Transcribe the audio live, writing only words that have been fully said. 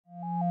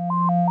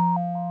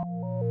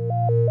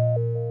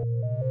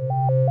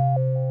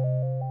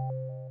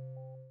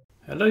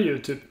Hello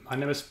YouTube, my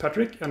name is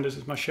Patrick and this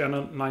is my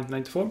channel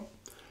 1994.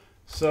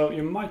 So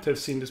you might have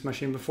seen this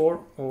machine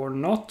before or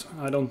not.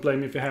 I don't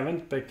blame you if you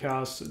haven't,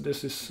 because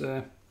this is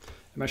a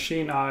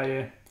machine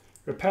I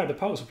repaired the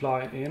power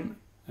supply in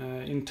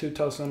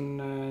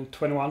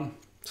 2021.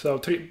 So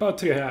about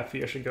 3.5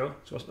 years ago.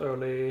 So it was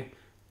early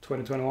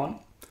 2021.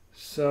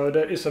 So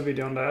there is a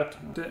video on that.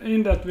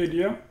 In that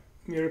video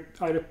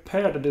I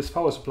repaired this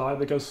power supply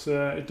because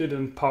it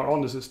didn't power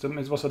on the system.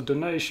 It was a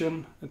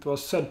donation. It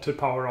was said to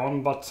power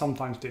on, but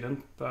sometimes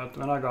didn't. But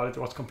when I got it, it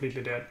was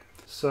completely dead.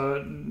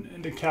 So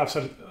the caps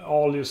had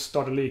all just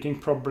started leaking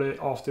probably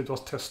after it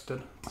was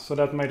tested. So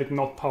that made it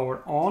not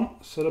power on.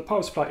 So the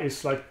power supply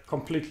is like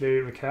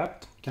completely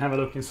recapped. You can have a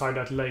look inside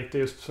that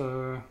later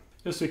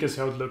just so you can see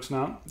how it looks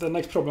now. The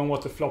next problem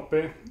was the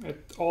floppy.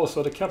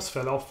 The caps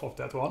fell off of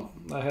that one.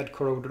 I had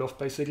corroded off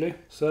basically.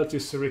 So that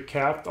is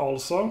recapped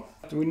also.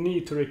 We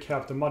need to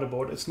recap the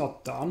motherboard. It's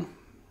not done.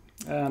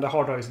 And the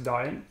hard drive is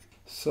dying.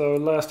 So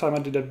last time I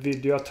did a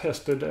video, I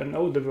tested an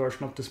older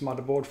version of this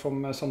motherboard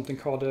from something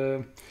called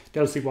the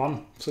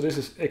LC1. So this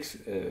is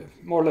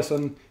more or less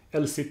an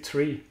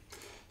LC3.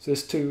 So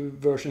there's two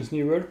versions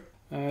newer.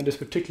 This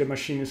particular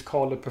machine is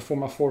called the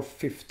Performa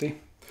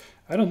 450.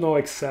 I don't know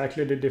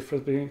exactly the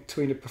difference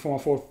between the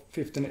Performa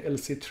 450 and the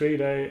LC3.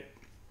 They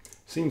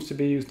seems to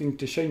be used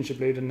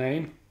interchangeably, the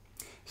name.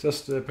 It's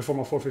just the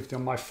Performa 450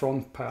 on my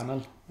front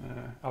panel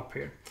up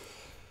here.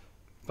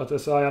 But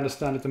as I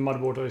understand it, the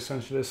motherboard are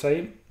essentially the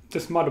same.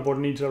 This motherboard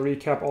needs a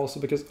recap also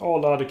because all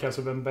the other caps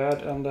have been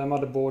bad and the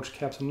motherboard's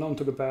caps are known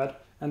to be bad.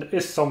 And there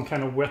is some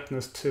kind of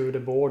wetness to the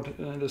board,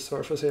 the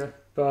surface here.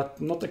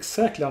 But not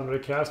exactly under the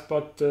caps,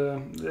 but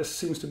there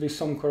seems to be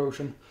some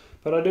corrosion.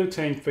 But I do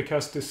think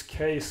because this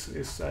case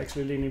is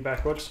actually leaning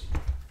backwards.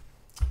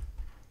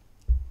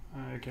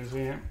 You can see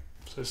here.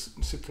 So it's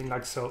sitting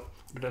like so on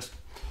the desk.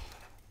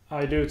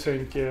 I do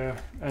think an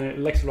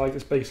electrolyte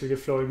is basically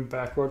flowing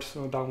backwards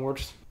or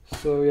downwards.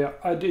 So yeah,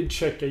 I did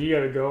check a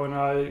year ago and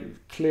I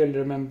clearly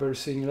remember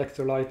seeing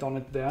electrolyte on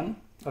it then.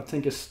 I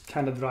think it's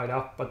kind of dried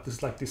up, but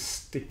there's like this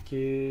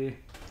sticky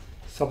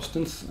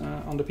substance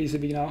on the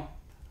PCB now.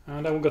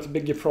 And then we've got a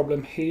bigger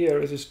problem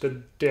here. It is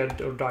the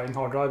dead or dying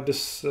hard drive.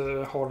 This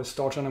hardly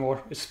starts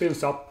anymore. It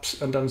spins up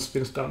and then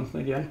spins down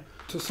again.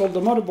 To solve the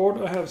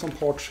motherboard, I have some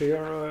parts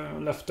here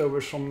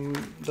leftovers from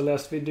the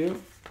last video.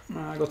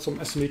 I got some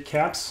SME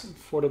caps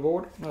for the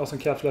board. I have some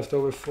caps left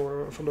over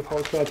from the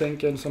power supply, I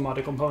think, and some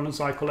other components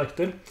I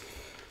collected.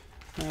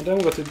 And then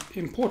we got the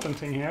important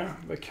thing here,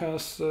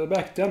 because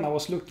back then I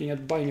was looking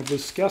at buying a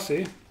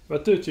BlueSCSI,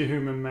 but due to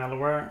human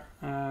malware,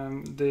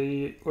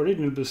 the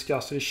original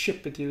BlueSCSI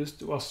chip it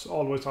used was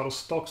always out of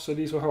stock, so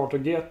these were hard to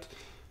get.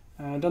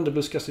 Then the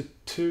BlueSCSI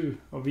V2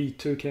 or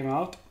V2 came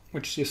out,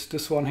 which is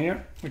this one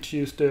here, which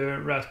used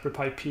the Raspberry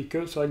Pi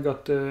Pico. So I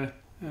got the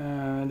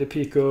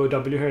Pico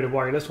W here, the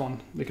wireless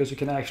one, because you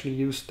can actually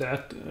use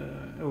that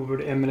over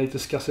the emulated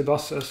SCSI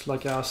bus as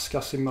like a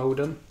SCSI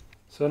modem.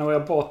 So anyway, I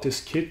bought this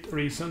kit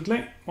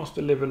recently, was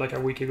delivered like a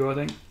week ago I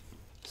think.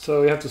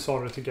 So you have to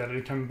solder it together.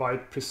 You can buy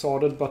it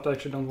pre-soldered, but I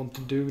actually don't want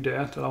to do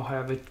that. I don't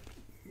have it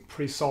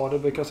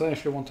pre-soldered because I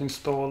actually want to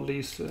install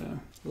these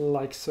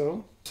like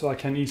so. So I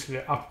can easily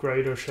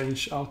upgrade or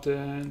change out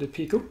the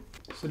Pico.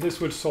 So this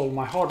will solve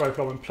my hard drive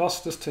problem.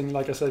 Plus this thing,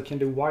 like I said, can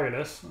do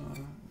wireless.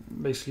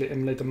 Basically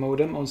emulate a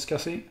modem on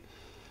SCSI.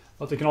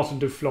 But they can also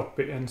do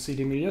floppy and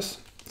CD medias.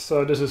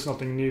 So this is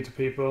nothing new to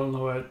people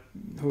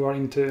who are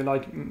into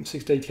like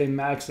 68K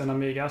Max and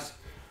Amigas.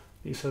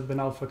 These have been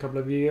out for a couple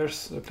of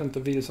years. There are plenty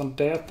of videos on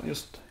that.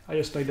 I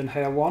just didn't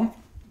have one.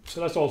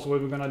 So that's also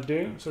what we're gonna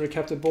do. So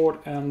recap the board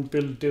and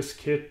build this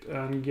kit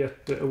and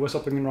get the OS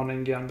up and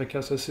running again,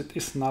 because as it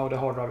is now, the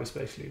hard drive is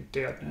basically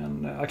dead.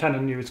 And I kind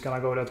of knew it's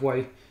gonna go that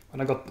way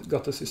when I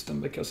got the system,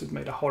 because it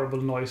made a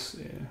horrible noise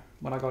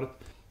when I got it.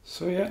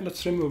 So yeah,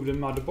 let's remove the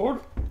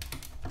motherboard.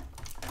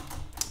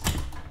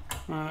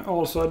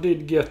 Also, I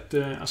did get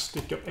a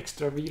stick of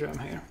extra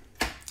VRAM here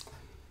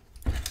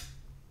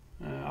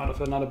out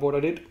of another board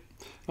I did.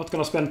 Not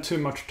gonna spend too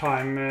much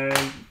time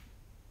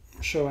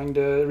showing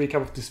the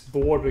recap of this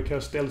board,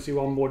 because the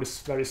LC1 board is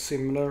very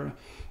similar,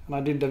 and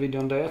I did a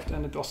video on that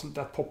and it wasn't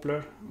that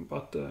popular,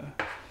 but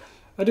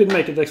I did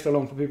make it extra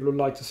long for people who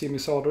like to see me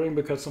soldering,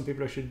 because some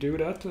people actually do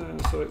that,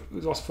 so it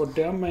was for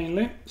them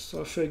mainly.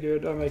 So I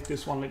figured I'd make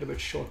this one a little bit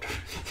shorter,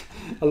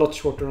 a lot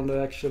shorter on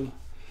the actual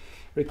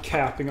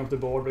recapping of the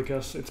board,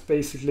 because it's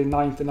basically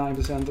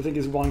 99%. I think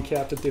it's one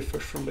cap that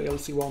differs from the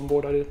LC1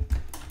 board I did.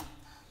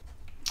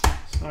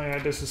 So yeah,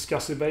 this is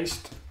SCSI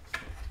based.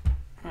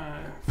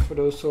 For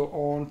those who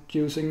aren't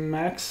using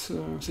Max,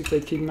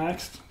 68K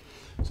Max.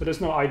 So there's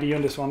no ID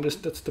on this one.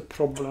 That's the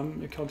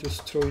problem. You can't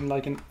just throw in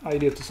like an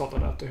ID to SATA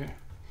adapter here.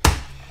 You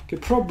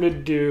could probably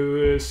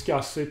do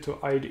SCSI to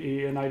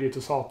IDE and IDE to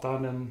SATA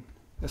and then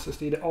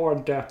SSD. There are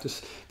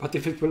adapters, but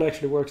if it will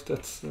actually work,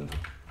 that's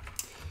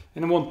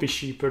and it won't be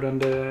cheaper than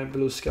the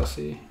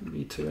BlueSCSI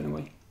V2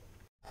 anyway.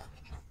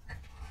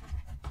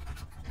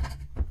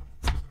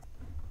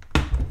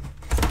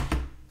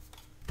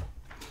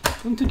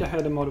 I don't think I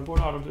had a motherboard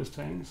out of this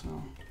thing,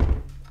 so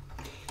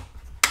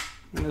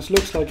And it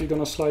looks like you're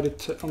gonna slide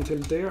it until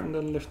there and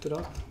then lift it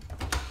up.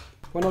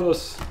 One of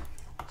those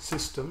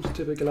systems,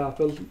 typical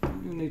Apple, you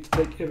need to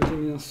take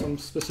everything in some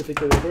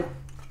specific order,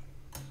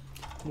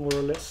 more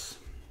or less.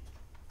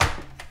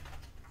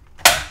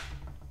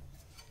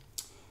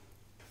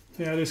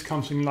 Yeah, this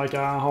comes in like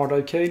a hard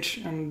drive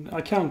cage, and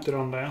I counted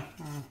on there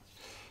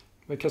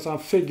because I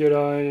figured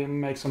I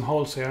make some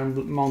holes here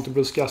and mount a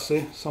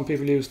BlueSCSI. Some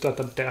people use that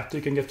adapter,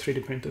 you can get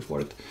 3D printed for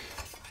it.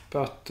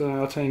 But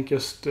I think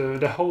just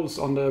the holes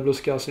on the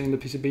BlueSCSI in the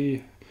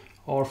PCB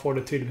are for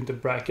the 3D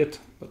printed bracket.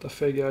 But I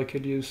figure I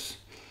could use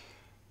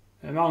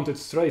mount it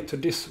straight to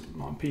this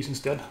piece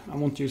instead. I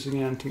won't use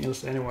anything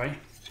else anyway.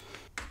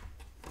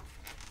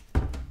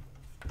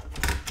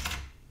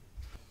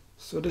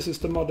 So this is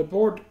the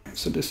motherboard.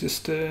 So this is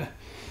the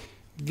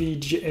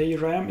VGA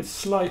RAM. It's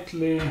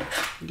slightly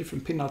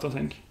different pinout, I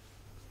think,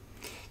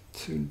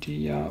 to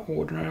the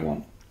ordinary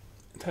one.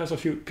 It has a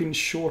few pins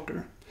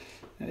shorter.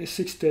 It's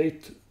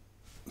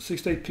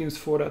 68 pins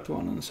for that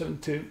one and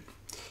 72.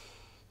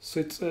 So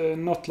it's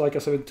not like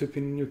a 72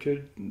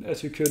 pin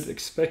as you could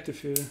expect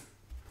if you're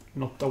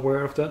not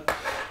aware of that.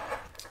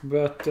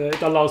 But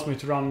it allows me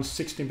to run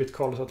 16-bit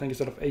colors, I think,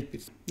 instead of 8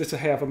 bits. This is a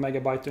half a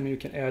megabyte, and you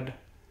can add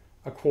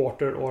a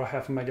quarter or a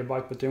half a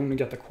megabyte, but you only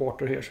get a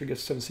quarter here, so you get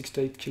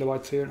 768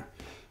 kilobytes here.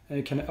 And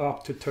you can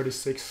up to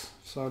 36,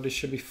 so this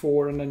should be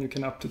 4, and then you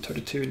can up to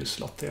 32 in the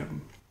slot there.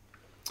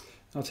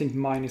 I think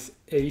mine is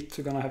 8,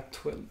 so we're gonna have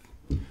 12.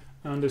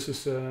 And this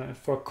is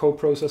for a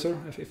co-processor,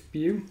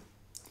 FPU.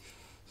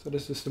 So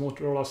this is the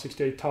Motorola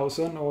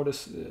 68000, or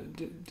this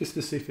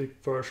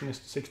specific version is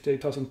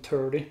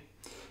 68030,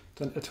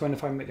 then at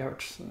 25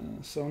 megahertz.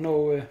 So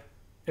no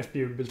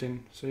FPU built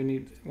in, so you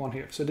need one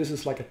here. So this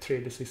is like a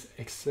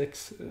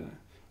 386XX,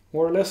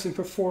 more or less in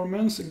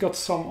performance. It got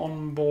some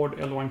onboard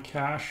L1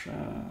 cache,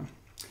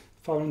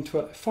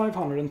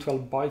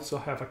 512 bytes, so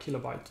half a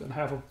kilobyte, and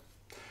half of.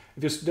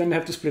 Then you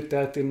have to split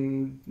that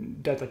in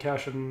data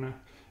cache and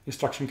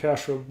instruction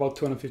cache, so about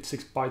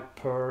 256 bytes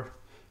per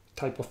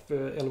type of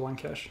L1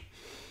 cache.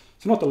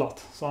 So not a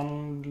lot.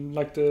 Some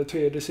like the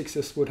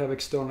 386s would have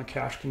external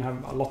cache, can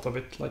have a lot of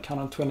it, like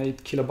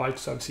 128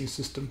 kilobytes I've seen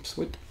systems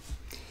with.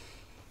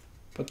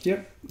 But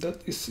yeah,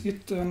 that is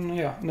it. And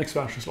yeah, an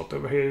expansion slot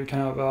over here. You can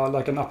have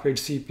like an upgrade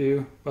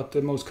CPU, but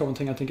the most common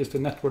thing I think is the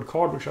network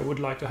card, which I would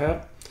like to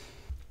have.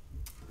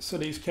 So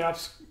these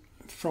caps,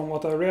 from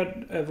what I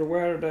read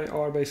everywhere, they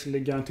are basically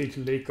guaranteed to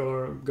leak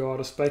or go out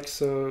of spec,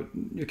 so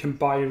you can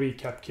buy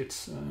recap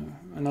kits.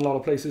 And a lot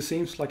of places,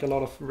 seems like a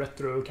lot of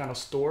retro kind of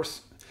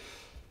stores.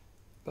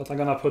 But I'm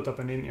gonna put up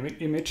an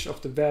image of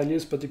the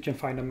values, but you can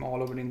find them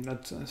all over the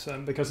internet,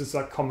 because it's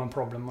a common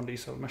problem on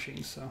these old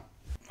machines. So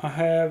I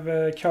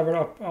have covered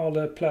up all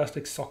the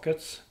plastic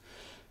sockets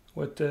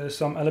with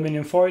some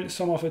aluminium foil.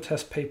 Some of it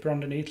has paper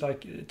underneath,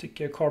 like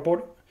thick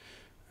cardboard.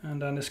 And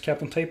then there's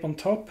cap and tape on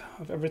top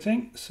of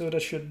everything. So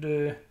that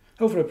should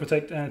hopefully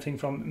protect anything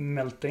from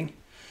melting.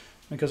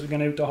 Because we're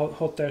going to use the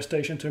hot air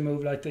station to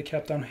remove like the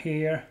cap down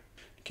here,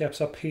 caps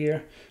up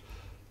here.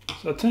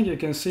 So I think you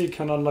can see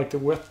kind of like the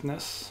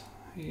wetness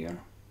here.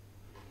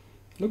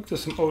 Look,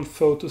 there's some old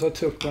photos I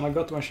took when I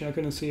got the machine. I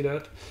couldn't see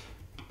that.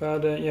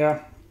 But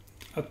yeah,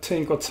 I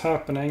think what's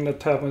happening,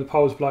 that happened with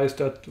power supply, is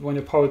that when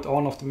you power it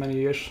on after many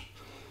years,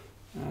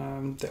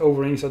 the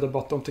O-rings at the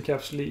bottom of the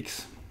caps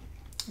leaks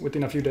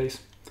within a few days.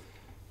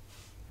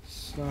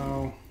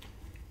 So,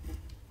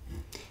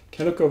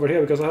 can look over here,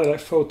 because I had a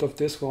photo of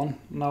this one.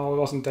 Now it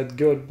wasn't that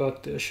good,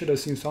 but I should have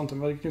seen something.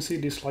 But you can see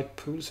these like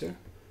pools here.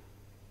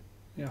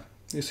 Yeah,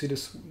 you see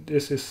this.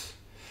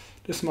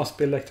 This must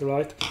be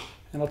electrolyte,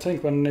 and I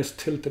think when it's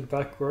tilted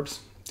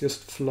backwards, it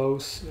just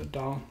flows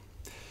down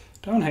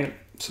here.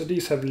 So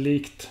these have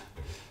leaked,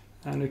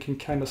 and you can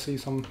kind of see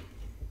some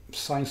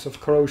signs of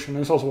corrosion.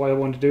 And it's also why I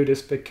want to do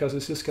this, because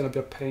it's just gonna be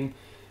a pain.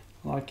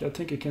 Like, I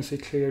think you can see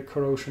clear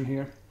corrosion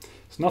here.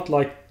 It's not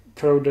like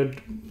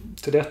corroded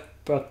to death,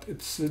 but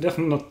it's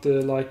definitely not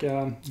like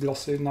a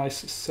glossy, nice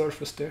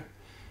surface there.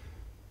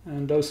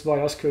 And those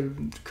wires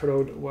could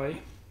corrode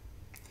away.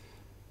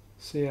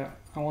 So yeah,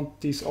 I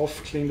want these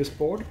off, clean this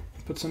board,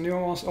 put some new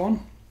ones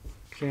on,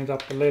 clean it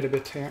up a little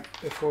bit here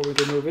before we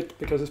remove it,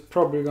 because it's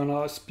probably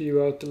gonna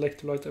spew out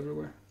electrolyte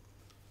everywhere.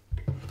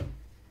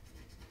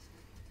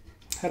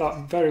 Had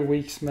a very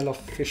weak smell of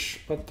fish,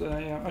 but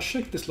yeah, I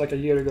checked this like a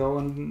year ago,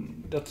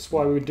 and that's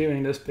why we're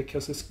doing this,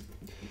 because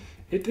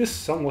it is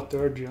somewhat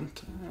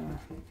urgent.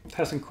 It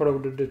hasn't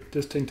corroded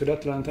this thing to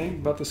that or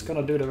anything, but it's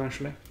gonna do it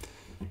eventually.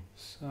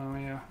 So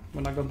yeah,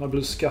 when I got my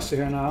BlueSCSI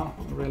here now,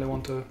 I really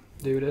want to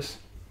do this.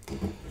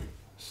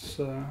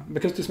 So,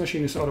 because this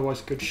machine is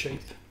otherwise good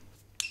shape.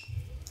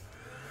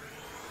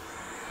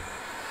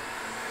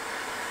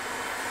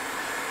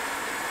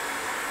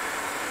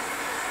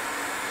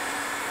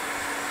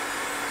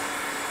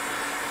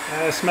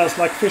 It smells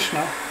like fish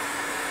now.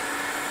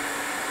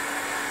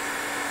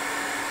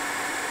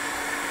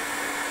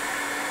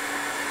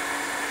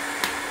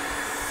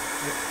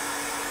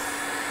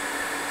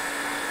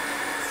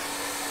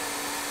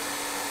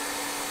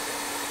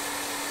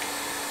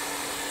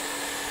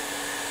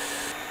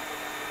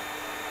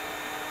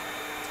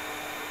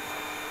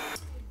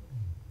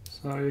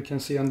 So you can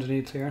see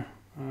underneath here,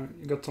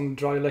 you got some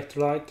dry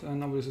electrolyte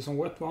and obviously some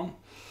wet one,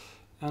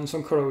 and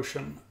some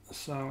corrosion.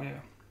 So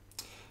yeah,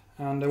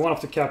 and one of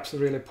the caps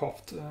really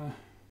popped.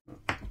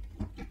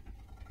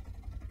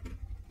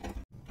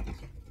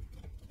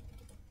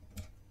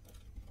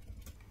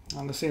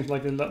 And it seems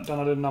like they've done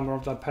a little number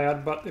of that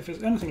pad, but if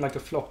it's anything like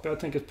the floppy, I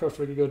think it's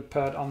perfectly good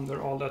pad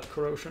under all that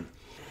corrosion.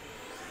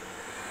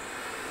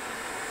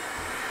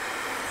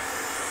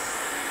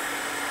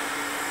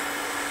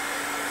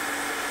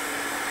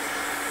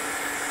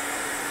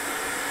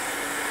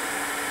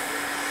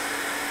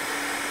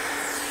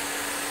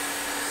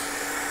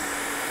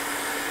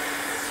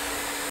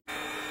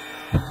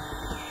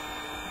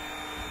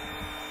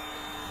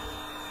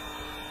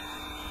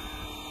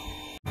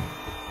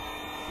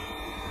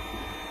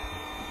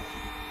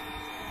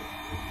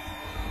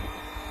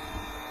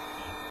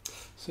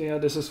 So yeah,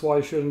 this is why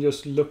you shouldn't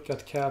just look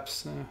at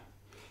caps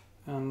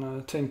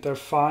and think they're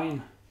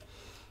fine.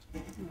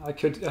 I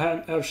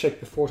have checked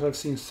before, so I've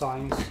seen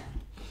signs.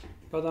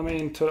 But I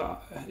mean,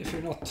 if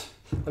you're not,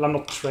 well, I'm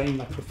not trained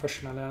like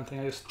professional or anything.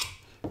 I just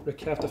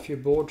recapped a few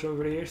boards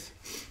over the years.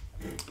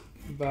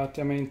 But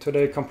I mean, to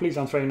the complete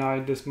untrained eye,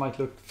 this might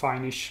look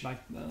fine-ish,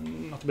 like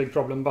not a big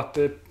problem. But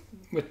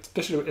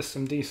especially with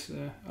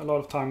SMDs, a lot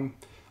of time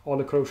all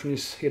the corrosion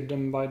is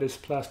hidden by this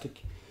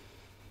plastic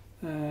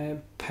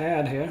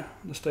pad here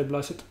to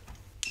stabilize it.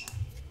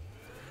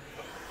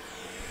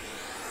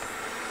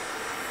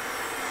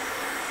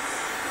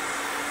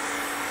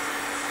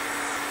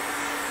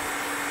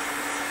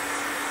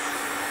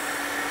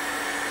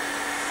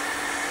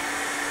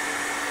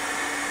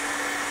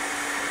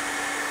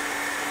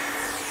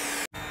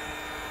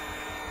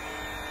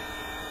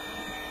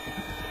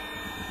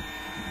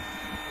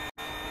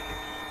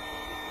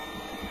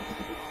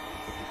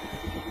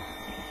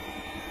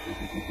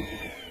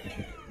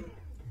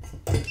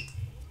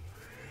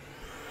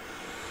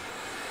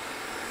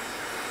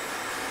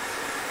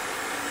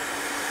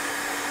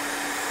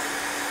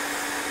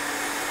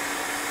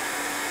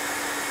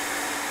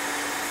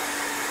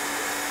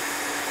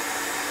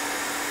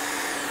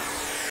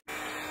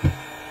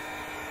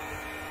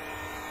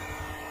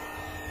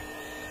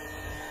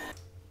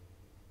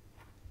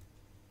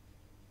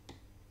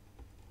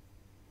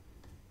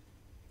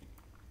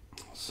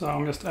 So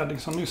I'm just adding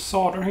some new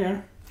solder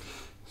here,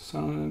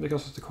 so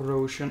because of the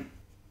corrosion.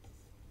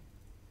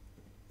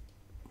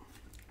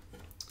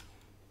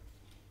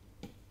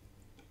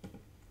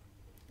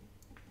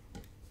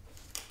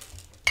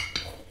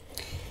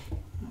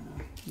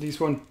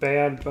 These weren't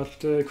bad, but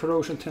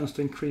corrosion tends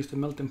to increase the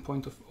melting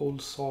point of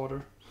old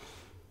solder.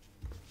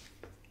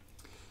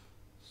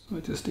 So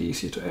it is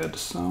easier to add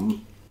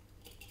some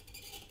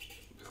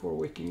before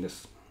wicking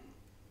this.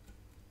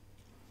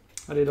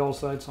 I did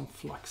also add some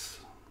flux.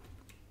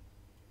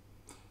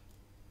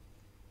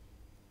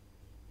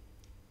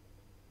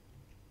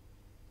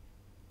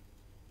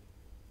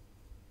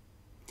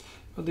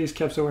 But these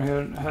caps over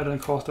here hadn't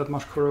caused that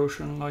much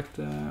corrosion like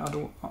the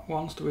other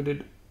ones that we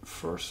did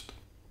first.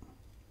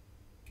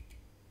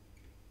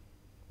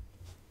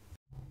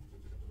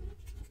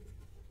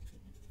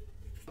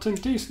 I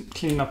think these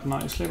clean up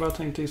nicely, but I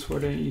think these were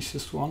the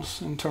easiest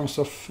ones in terms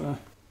of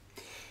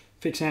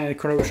fixing any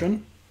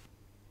corrosion.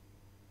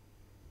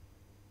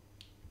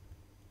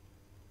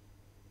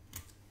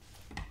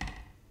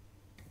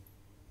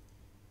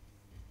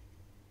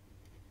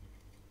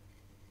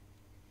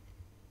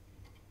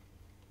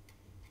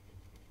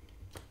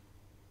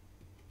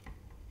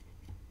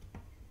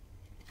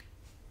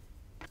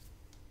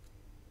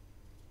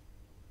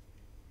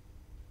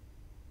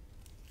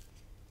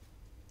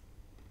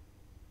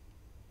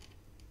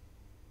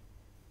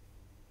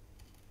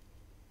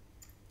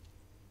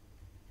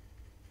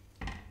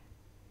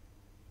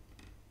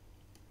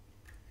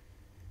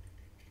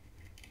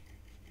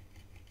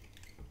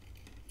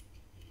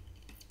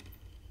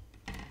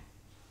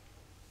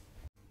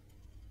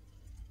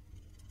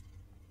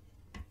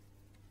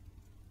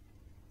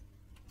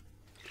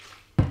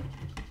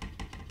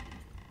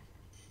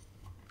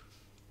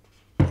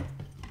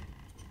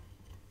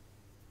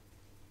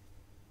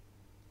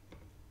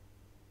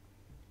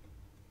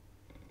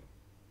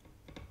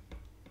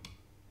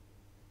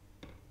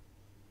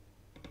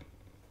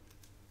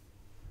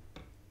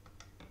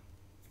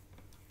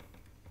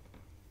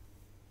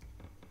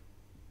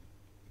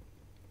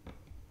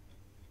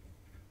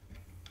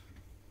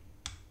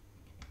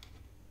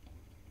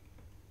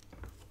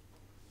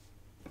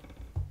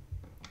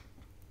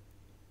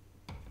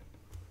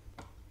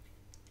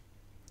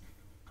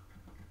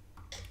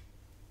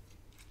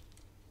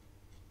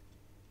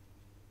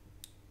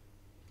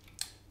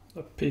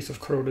 A piece of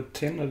corroded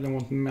tin I didn't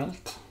want to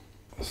melt.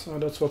 So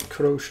that's what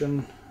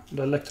corrosion,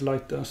 the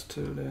electrolyte, does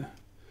to the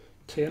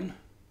tin.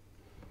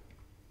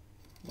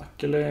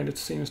 Luckily it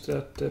seems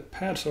that the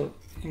pads are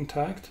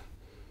intact.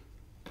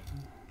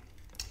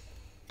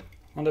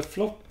 On the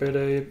floppy,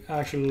 the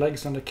actual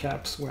legs and the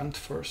caps went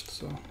first,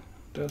 so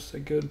that's a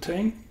good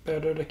thing.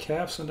 Better the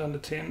caps and then the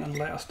tin, and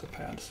last the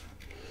pads.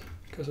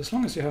 Because as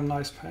long as you have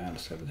nice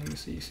pads, everything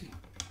is easy.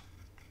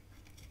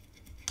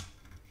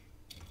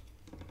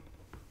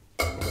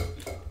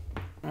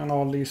 and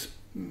all these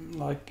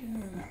like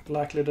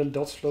black little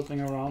dots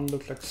floating around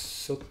look like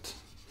soot.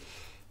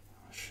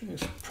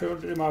 It's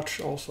pretty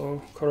much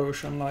also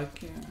corrosion,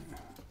 like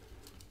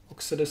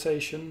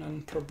oxidization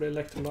and probably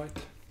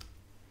electrolyte.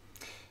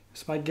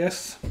 It's my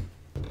guess.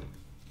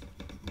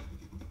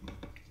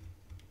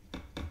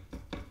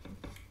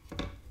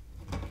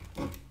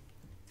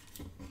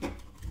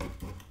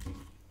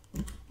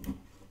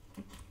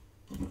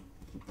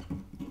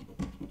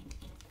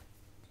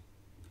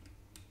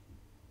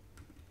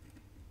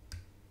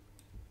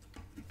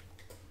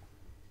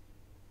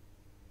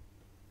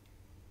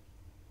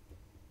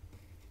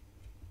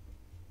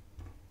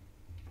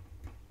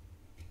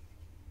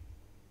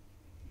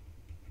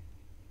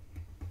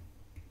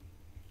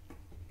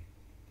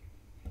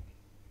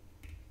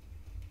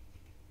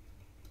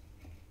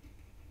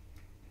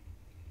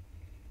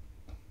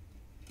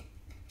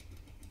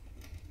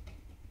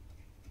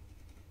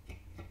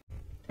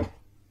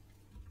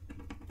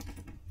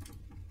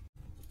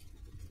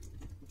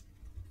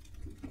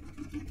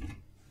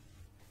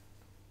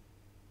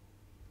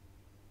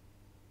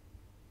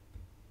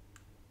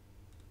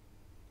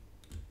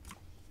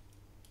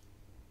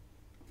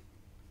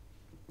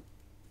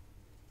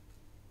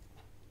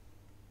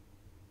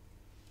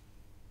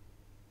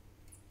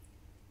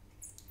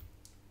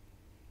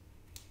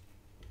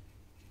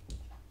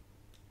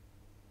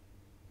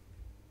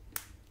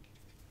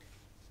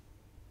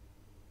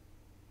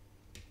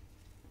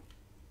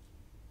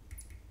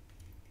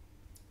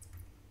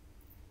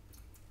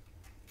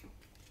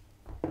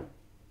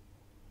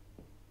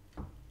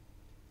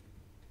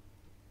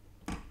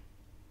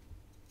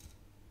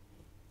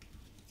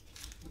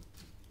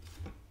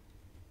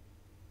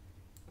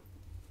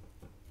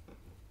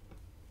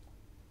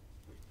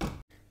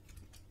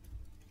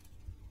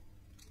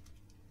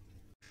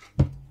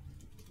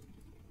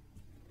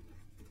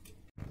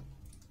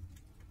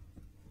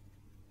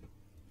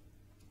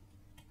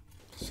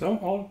 So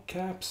all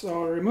caps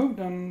are removed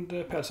and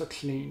the pads are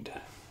cleaned.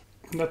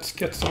 Let's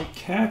get some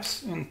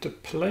caps into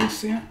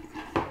place here.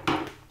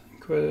 I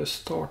think we'll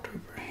start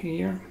over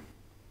here.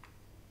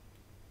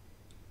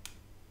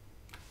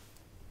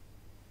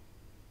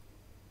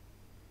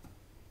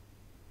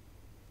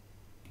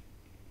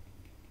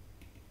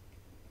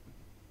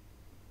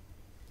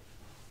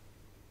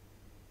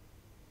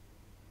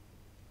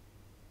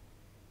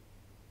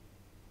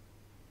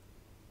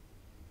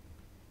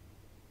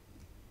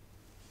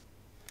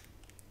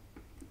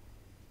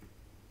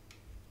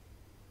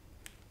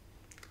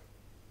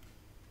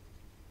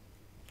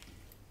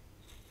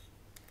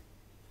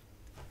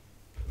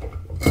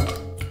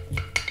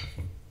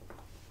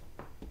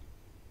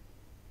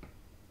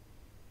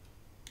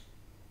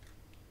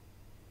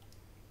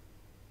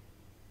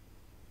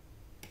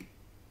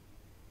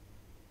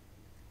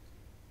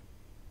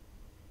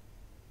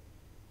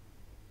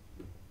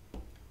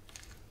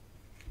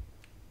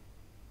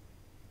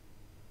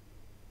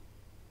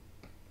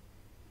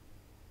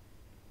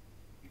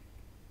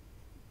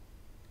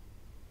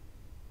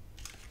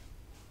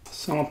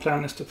 So my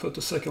plan is to put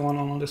the second one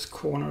on this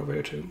corner over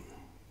here too.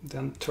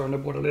 Then turn the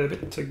board a little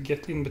bit to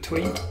get in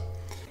between.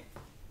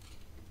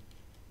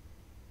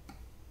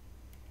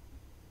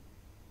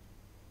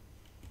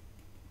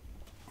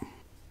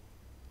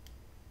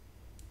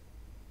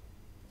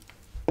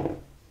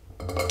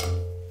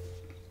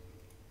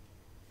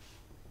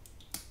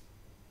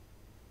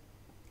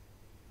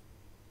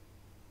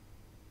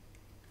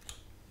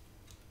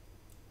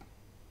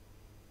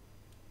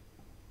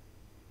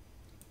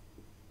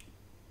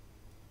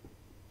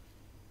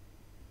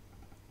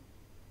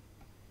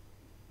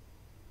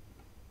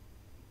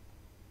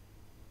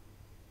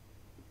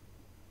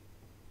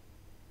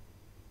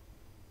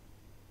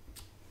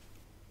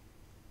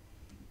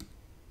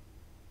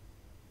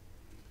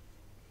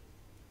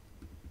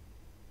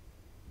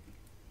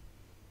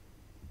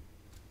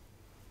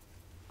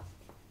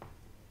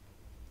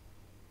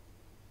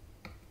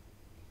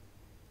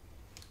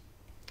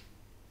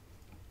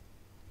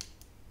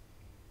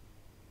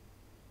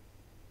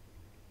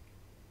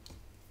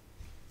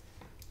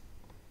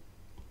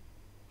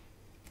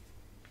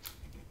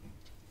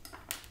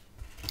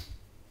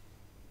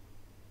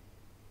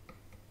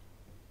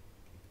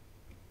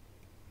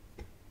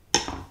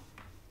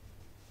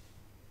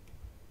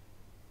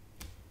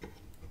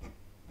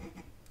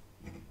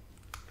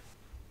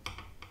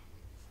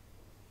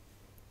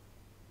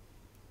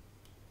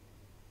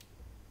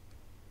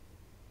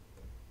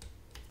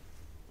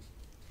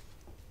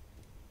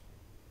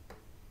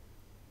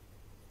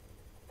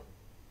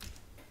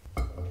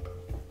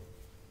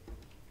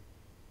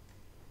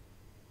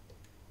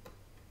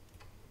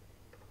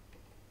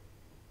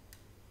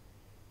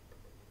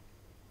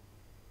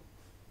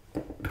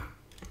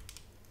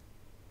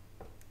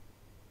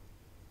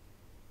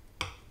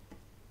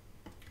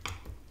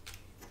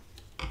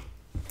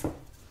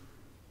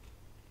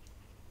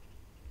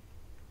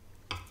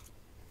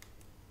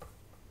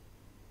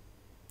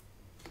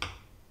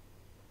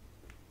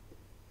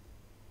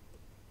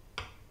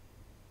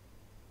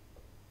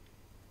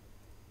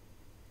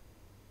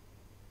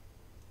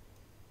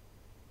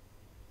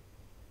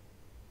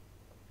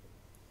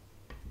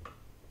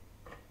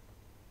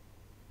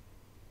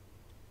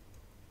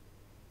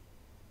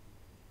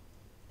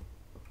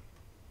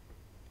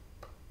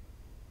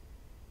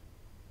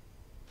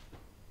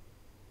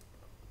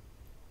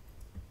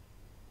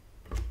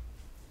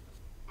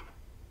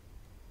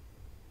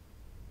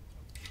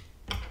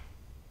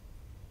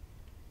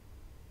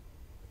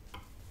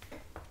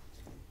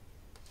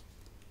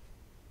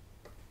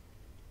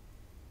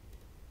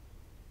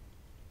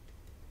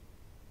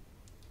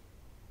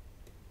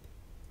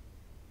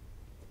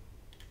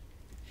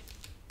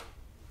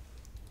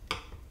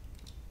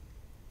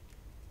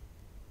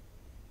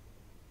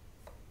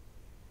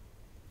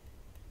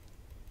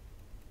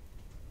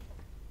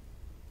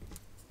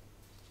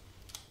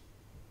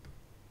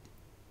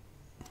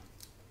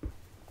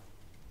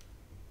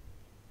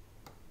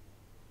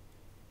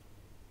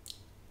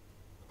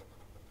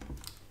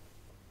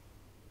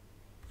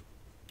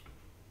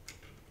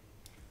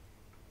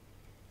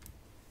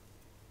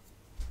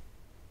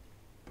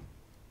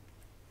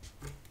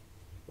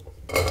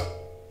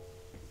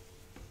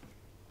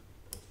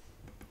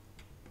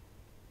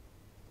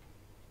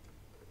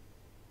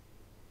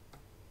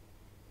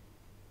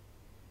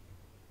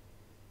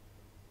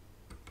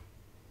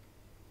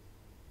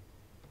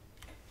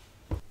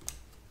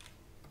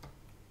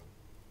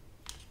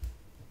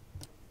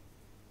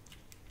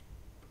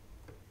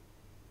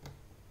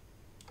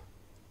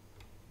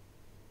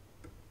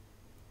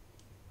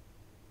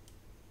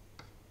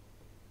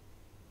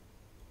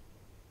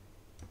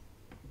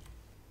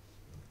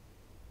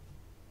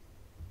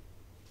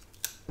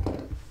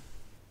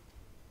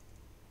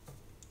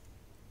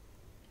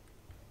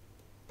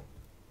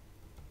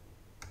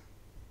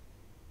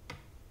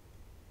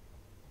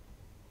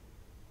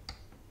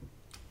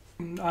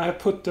 I have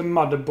put the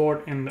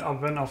motherboard in the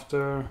oven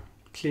after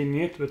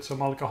cleaning it with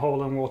some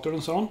alcohol and water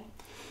and so on.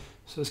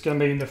 So it's gonna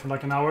be in there for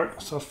like an hour.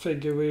 So I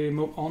figure we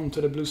move on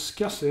to the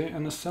BlueSCSI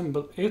and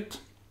assemble it.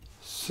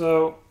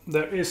 So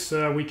there is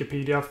a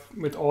Wikipedia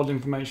with all the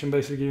information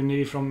basically you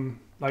need from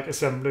like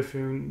assembly if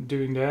you're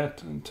doing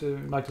that, and to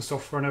like the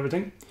software and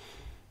everything.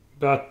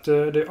 But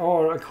there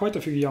are quite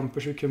a few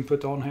jumpers you can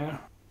put on here.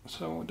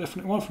 So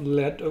definitely one for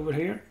LED over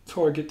here.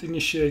 Target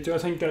initiator. I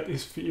think that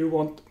is if you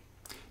want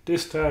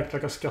this to act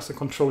like a SCSI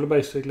controller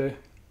basically.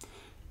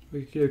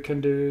 You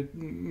can do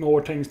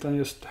more things than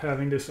just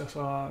having this as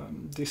a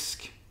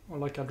disk or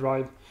like a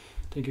drive.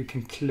 I think you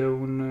can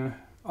clone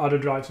other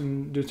drives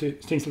and do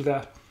things like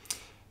that.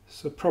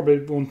 So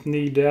probably won't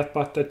need that,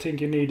 but I think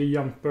you need a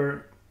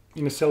jumper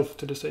in itself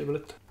to disable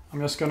it.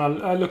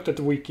 I looked at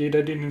the wiki,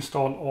 they didn't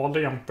install all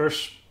the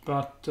jumpers,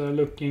 but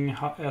looking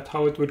at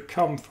how it would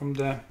come from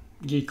the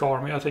Geek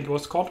Army, I think it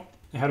was called.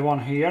 They had one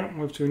here,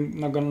 which we're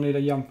not gonna need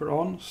a jumper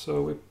on,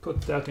 so we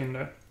put that in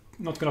there.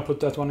 Not gonna put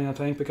that one in, I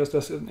think, because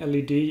that's an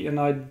LED, and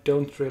I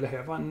don't really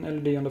have an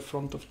LED on the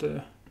front of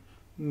the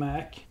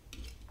Mac.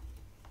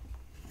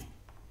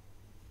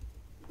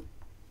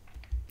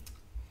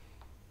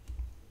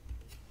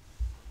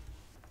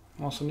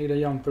 Also need a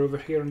jumper over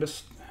here on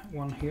this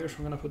one here, so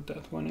I'm gonna put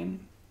that one in.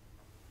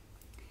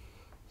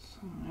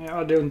 So, yeah,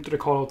 I don't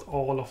recall what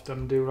all of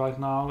them do right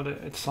now.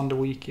 It's on the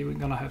wiki. We're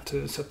gonna have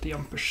to set the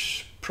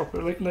jumpers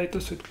properly later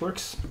so it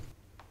works.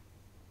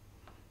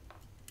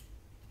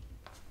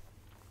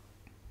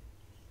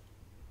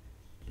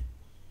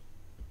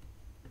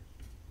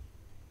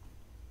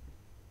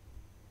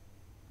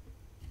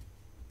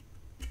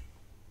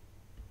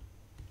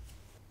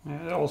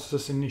 It also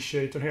says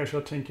initiator here, so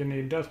I think you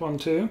need that one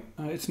too.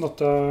 It's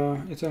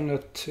only a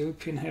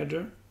 2-pin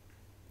header,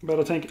 but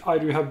I think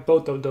either you have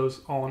both of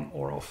those on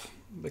or off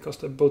because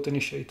they're both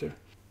initiator.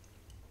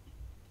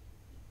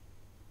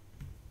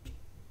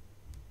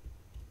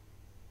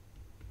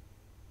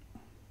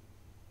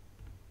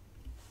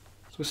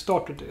 So we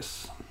start with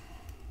this.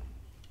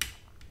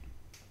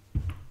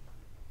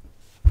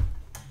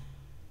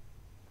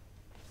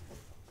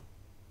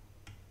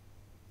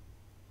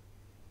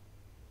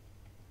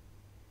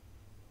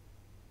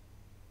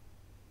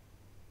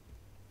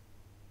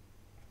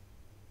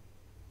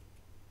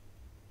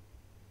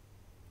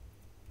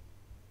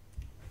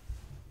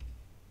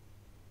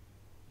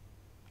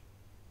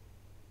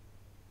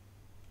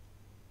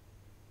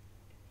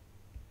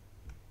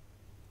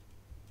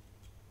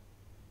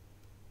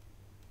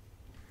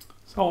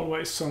 It's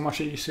always so much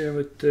easier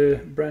with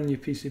the brand new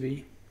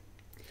PCB.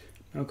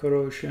 No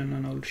corrosion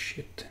and old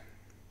shit.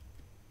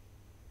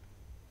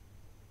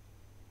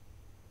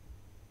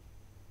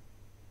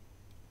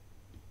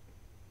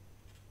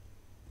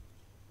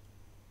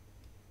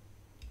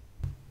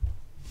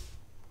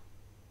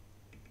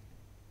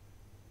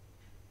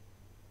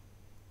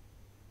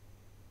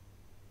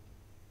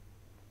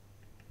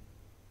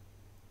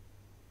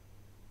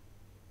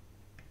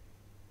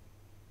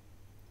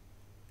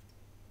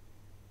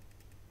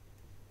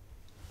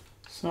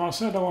 So I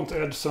said I want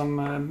to add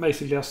some,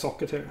 basically a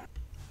socket here.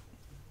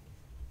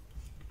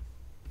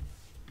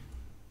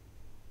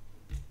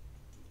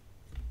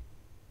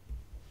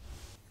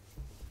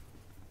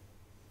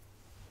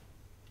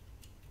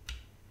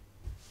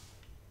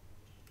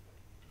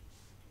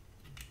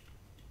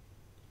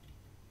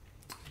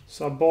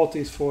 So I bought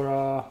these for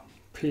a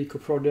Pico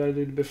project I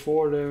did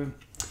before, the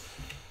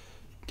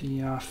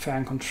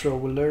fan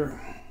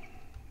controller.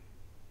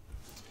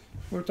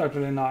 Worked out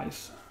really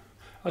nice.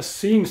 I've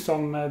seen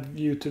some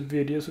YouTube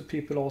videos of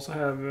people also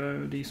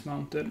have these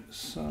mounted,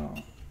 so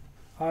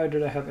either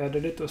they have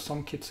added it or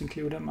some kits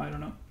include them, I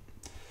don't know.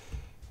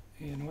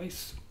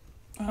 Anyways,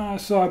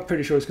 so I'm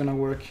pretty sure it's gonna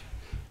work.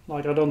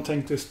 Like, I don't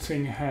think this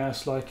thing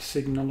has like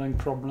signaling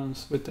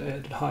problems with the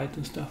added height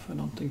and stuff. I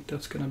don't think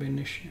that's gonna be an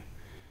issue.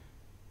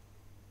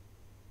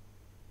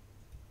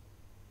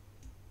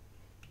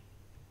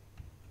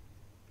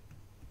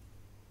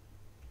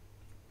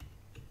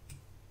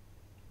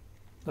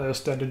 I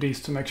just added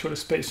these to make sure the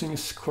spacing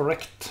is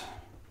correct.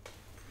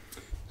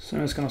 So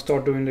I'm just gonna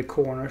start doing the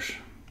corners,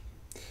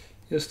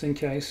 just in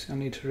case I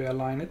need to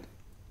realign it.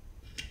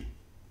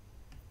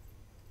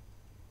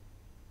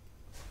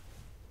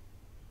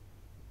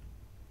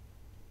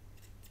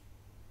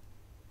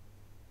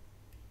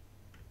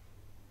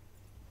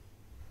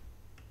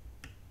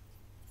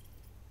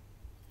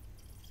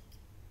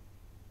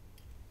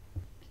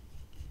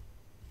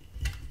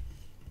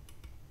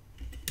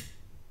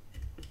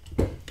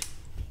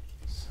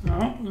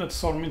 So let's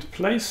solder them into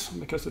place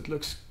because it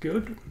looks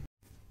good.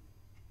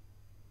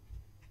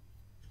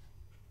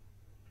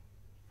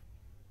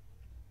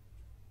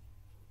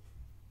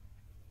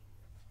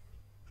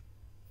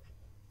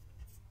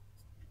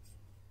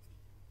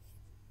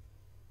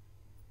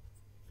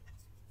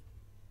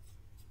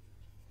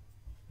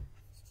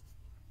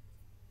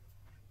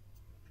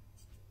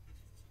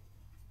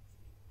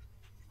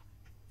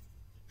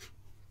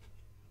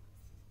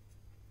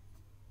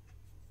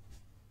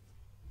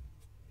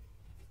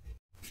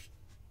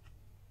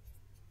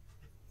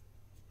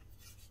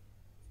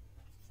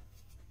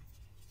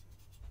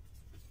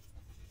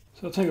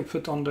 So I think I'll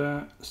put on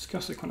the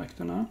SCSI connector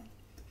now.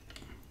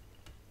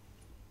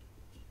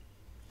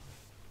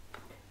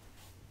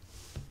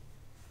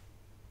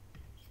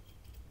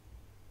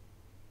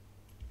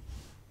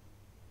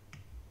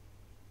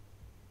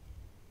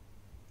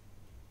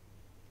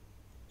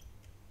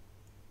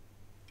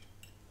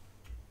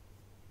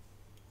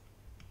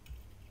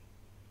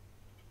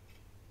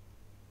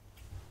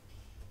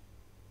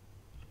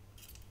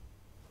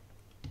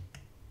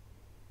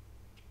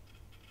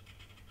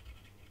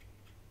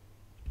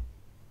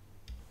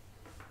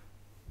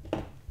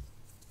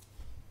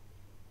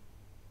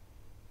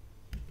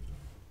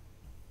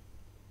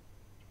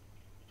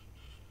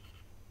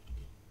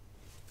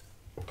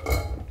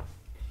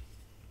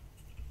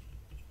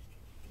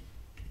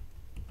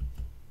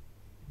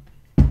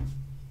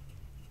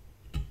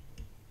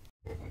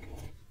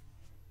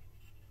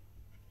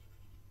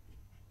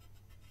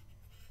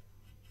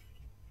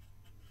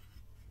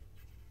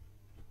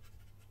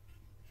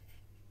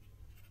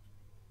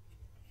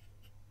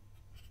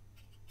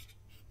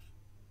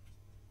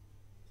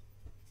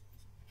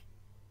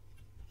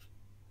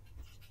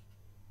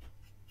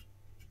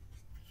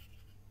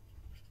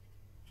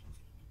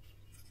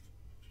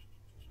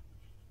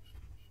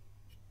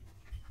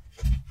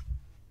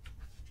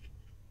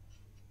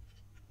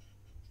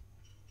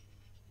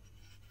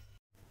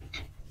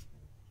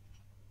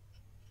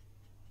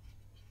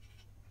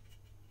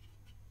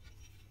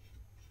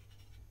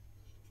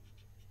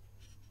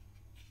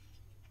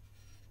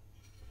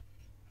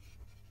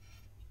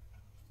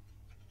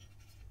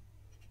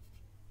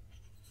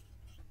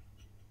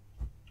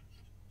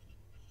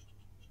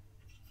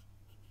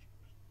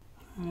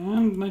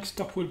 And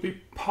next up will be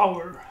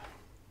power.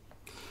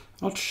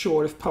 Not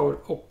sure if power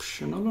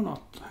optional or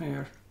not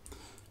here.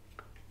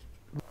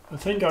 I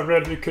think I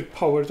read we could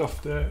power it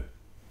off the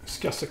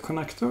SCSI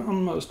connector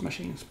on most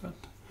machines, but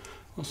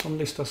on some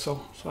list I saw.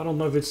 So I don't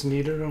know if it's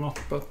needed or not,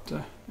 but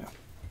yeah.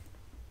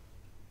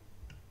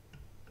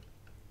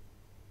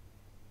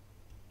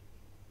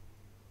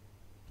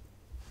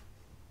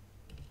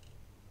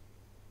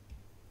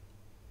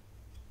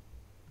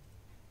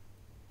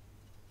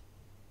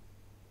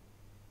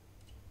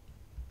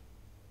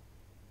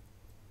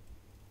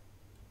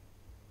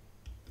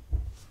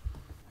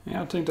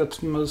 Yeah, I think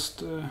that's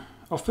most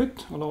of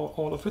it,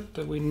 all of it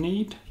that we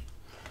need.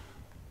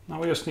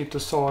 Now we just need to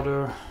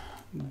solder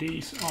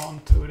these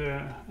onto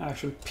the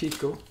actual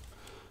Pico.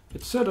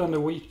 It said on the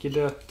wiki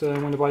that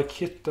when you buy a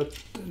kit that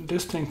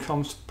this thing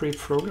comes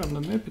pre-programmed,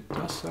 and maybe it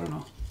does, I don't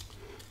know.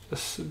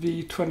 This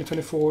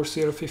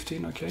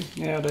V2024-015, okay.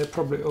 Yeah, they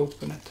probably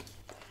open it.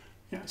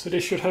 Yeah, so they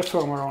should have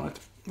firmware on it.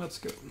 That's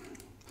good.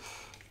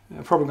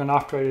 I'm probably gonna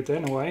upgrade it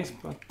anyways,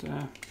 but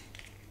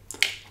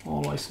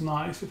always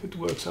nice if it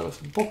works out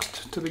of the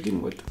box to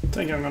begin with. I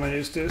think I'm gonna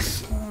use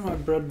this my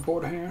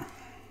breadboard here.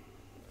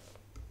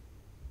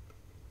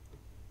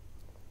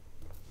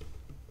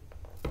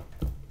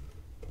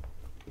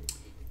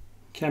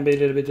 Can be a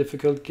little bit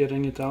difficult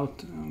getting it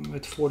out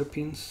with 40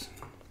 pins.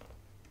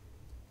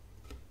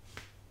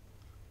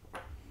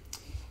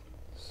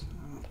 So.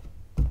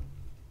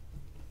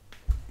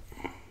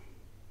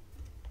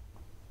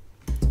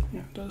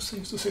 Yeah, those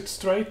seems to sit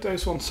straight. I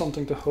just want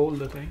something to hold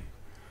the thing,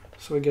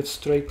 so we get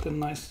straight and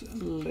nice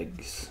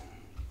legs.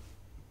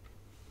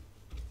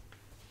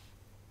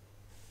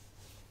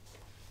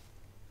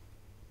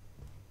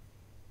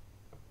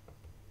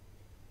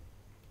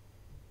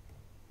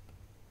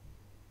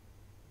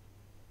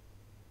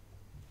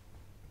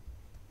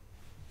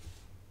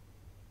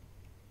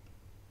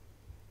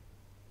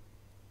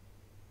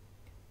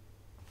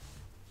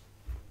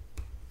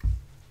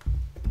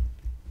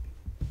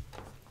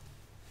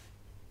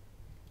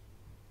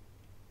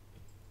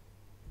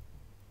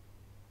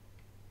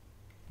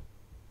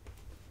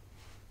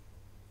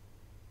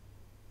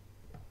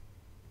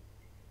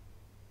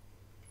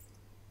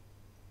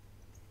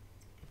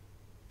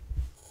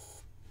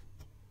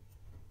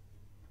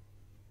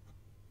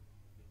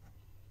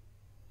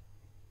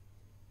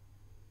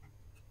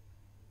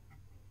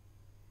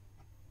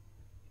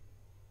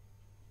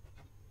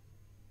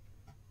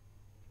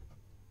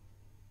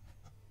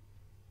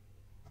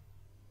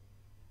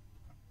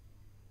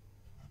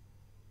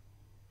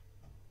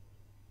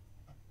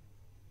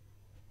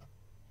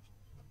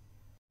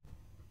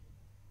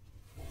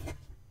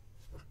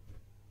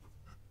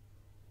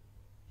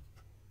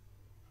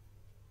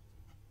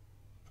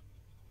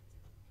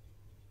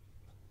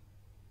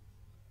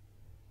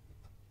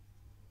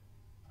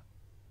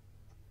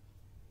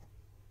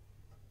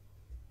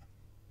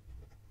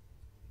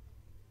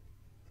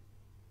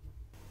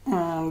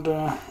 And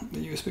the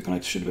USB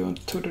connector should be on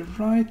to the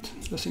right.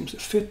 That seems to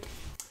fit.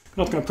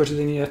 I'm not going to put it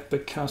in yet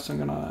because I'm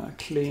going to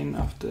clean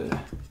up the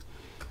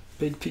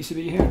big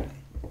PCB here.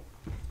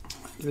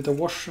 Give it a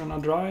wash and a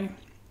dry.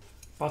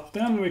 But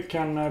then we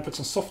can put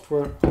some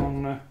software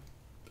on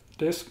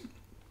this.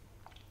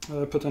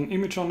 Put an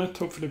image on it,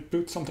 hopefully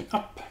boot something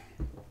up.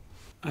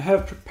 I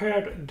have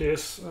prepared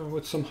this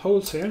with some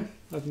holes here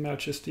that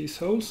matches these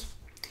holes.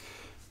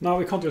 Now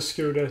we can't just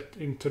screw that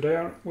into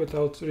there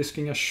without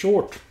risking a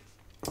short.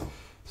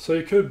 So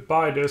you could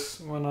buy this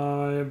when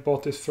I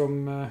bought this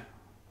from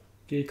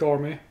Geek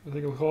Army, I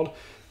think it was called,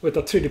 with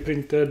a 3D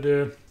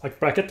printed like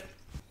bracket.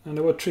 And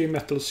there were 3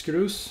 metal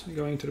screws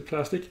going into the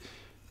plastic.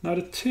 Now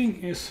the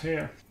thing is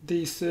here,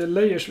 these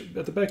layers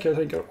at the back I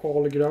think are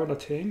all ground, I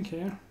think,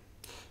 here.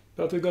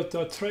 But we got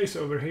a trace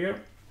over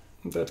here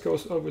that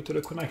goes over to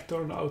the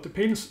connector and the outer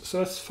pins, so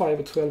that's 5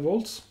 or 12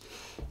 volts.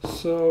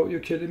 So you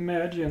could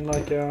imagine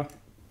like a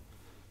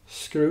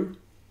screw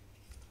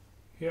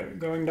here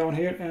going down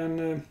here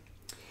and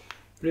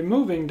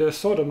removing the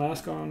solder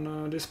mask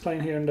on this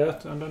plane here and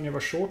that, and then you have a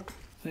short.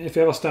 If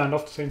you have a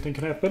standoff, the same thing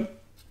can happen.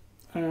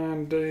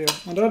 And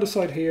on the other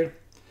side here,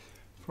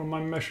 from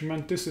my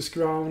measurement, this is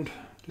ground,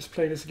 this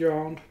plane is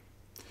ground,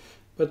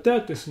 but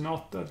that is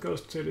not. That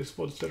goes to this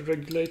voltage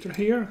regulator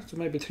here, so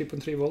maybe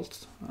 3.3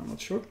 volts, I'm not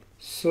sure.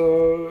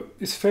 So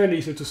it's fairly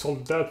easy to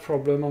solve that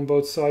problem on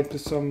both sides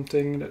with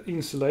something that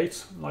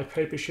insulates, like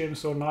paper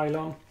shims or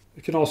nylon.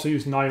 You can also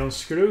use nylon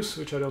screws,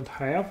 which I don't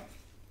have.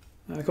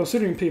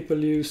 Considering people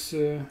use,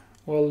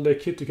 well, the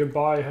kit you can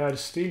buy had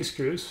steel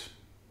screws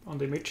on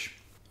the image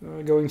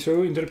going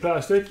through into the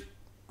plastic.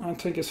 I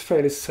think it's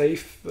fairly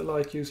safe,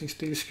 like using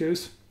steel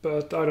screws,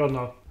 but I don't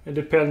know. It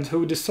depends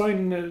who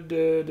designed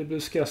the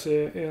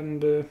BlueSCSI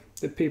and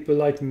the people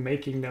like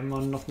making them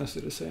are not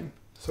necessarily the same.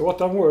 So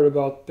what I'm worried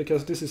about,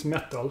 because this is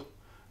metal,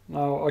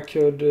 now I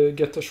could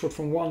get a short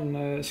from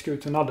one screw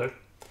to another.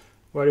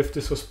 Where if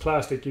this was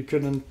plastic, you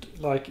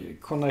couldn't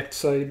like connect,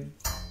 say,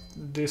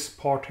 this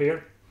part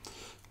here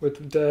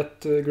with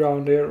that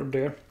ground there or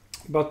there.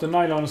 But the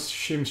nylon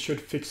shims should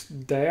fix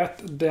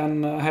that.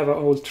 Then I have an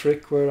old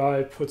trick where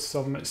I put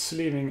some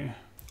sleeving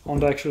on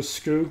the actual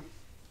screw.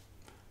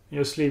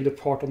 Just leave the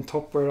part on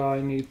top where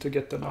I need to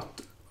get the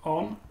nut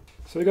on.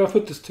 So we're gonna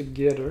put this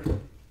together.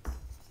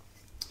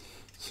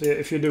 So yeah,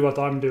 if you do what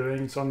I'm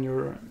doing, it's on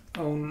your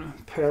own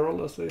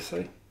peril, as they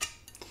say.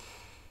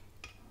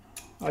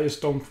 I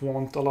just don't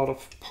want a lot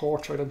of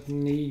parts I don't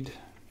need.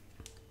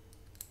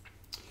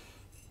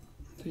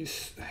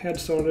 These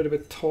heads are a little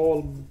bit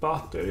tall,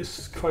 but there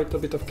is quite a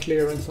bit of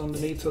clearance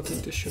underneath, so I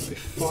think this should be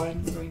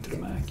fine going to the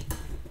Mac.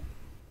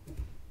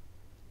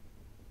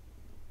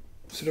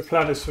 So the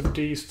plan is for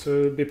these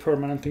to be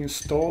permanently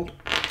installed.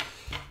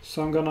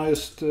 So I'm gonna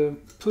just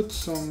put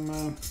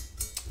some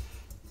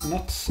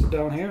nuts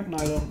down here,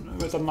 nylon,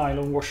 with a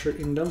nylon washer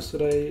in them, so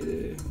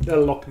they're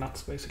lock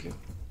nuts basically.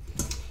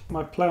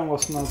 My plan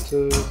was now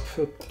to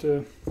put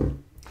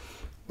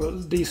well,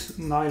 these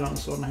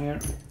nylons on here.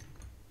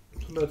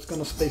 That's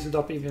gonna space it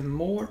up even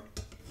more,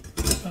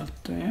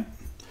 but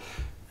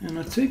and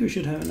I think we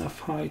should have enough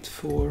height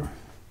for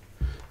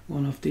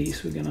one of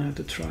these. We're gonna have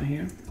to try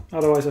here,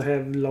 otherwise I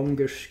have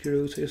longer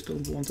screws. I just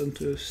don't want them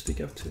to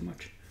stick out too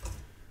much.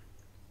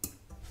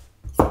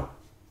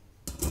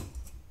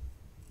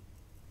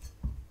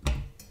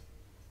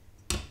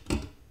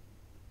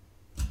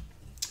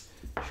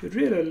 Should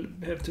really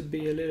have to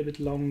be a little bit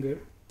longer.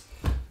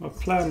 My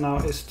plan now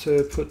is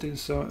to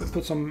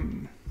put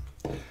some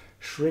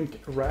shrink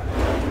wrap.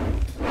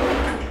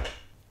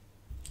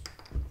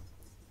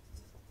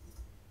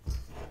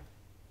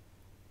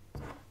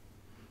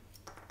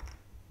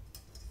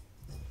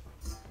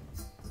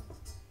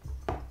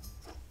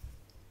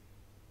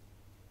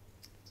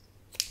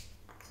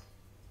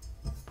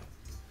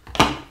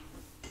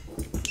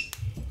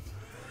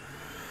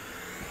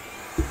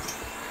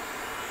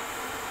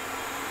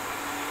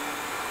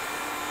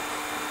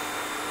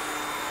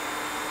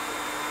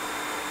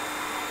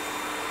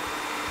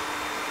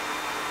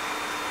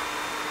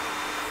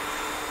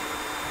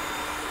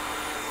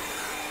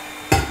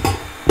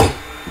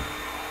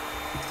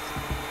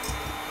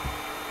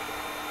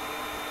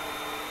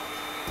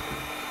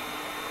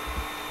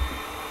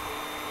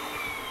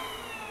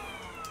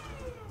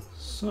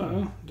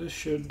 So this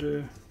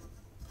should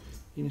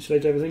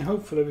insulate everything.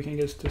 Hopefully we can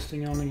get this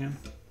thing on again.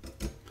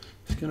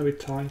 It's gonna be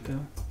tight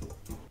though.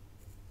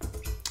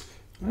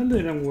 Well, it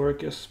didn't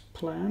work as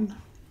planned.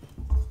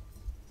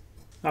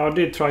 Now, I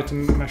did try to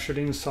measure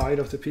the inside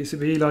of the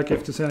PCB, like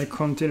if there's any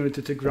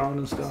continuity to ground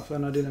and stuff,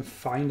 and I didn't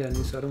find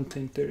any, so I don't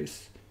think there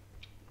is.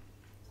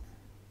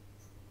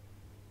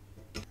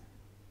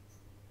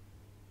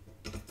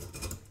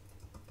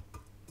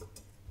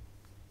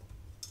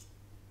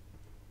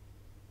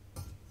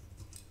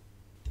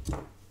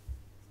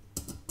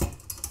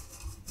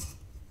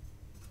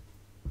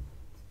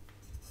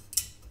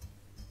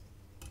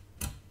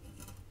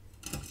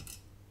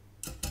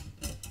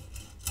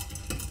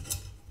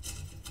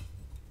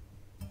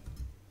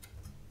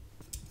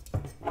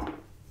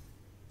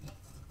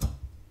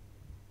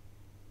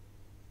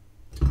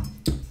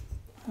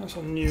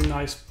 Some new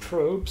nice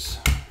probes,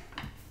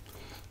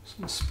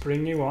 some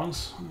springy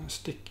ones,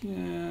 stick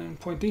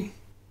pointy,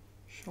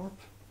 sharp,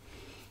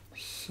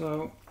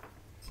 so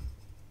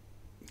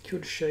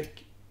could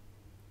shake.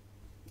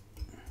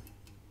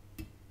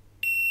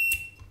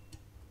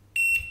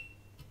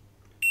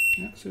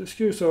 Yeah, so the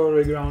screws are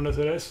already grounded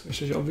to this,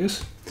 which is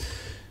obvious.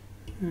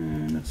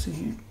 Let's see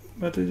here,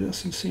 but there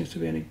doesn't seem to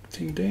be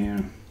anything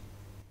there.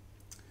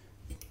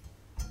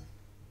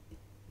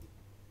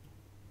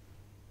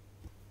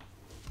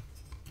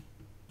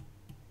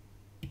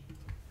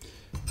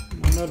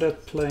 know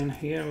that plane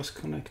here was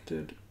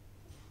connected.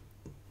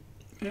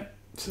 Yeah,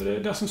 so there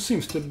doesn't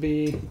seem to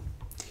be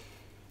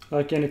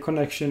like any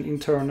connection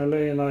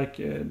internally, like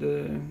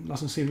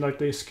doesn't seem like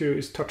the screw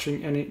is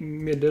touching any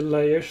middle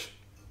layers.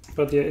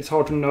 But yeah, it's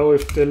hard to know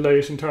if the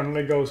layers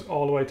internally goes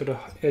all the way to the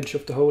edge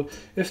of the hole.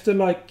 If the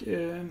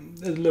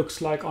it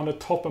looks like on the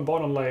top and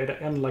bottom layer they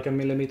end like a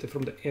millimeter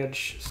from the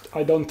edge,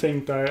 I don't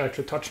think they're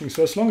actually touching.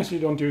 So as long as you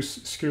don't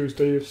use screws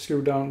that you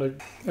screw down,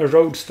 like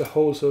erodes the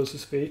hole, so to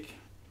speak.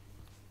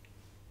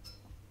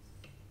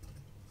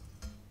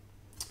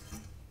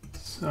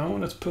 So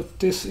let's put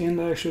this in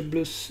the actual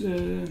the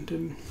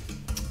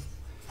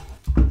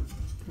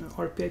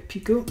RPA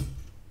Pico.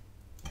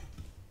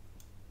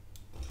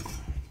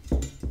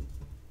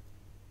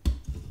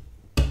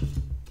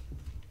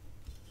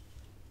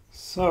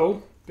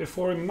 So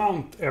before we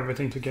mount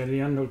everything together, the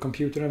general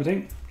computer and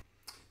everything,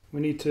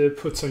 we need to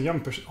put some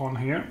jumpers on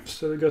here.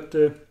 So we got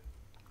the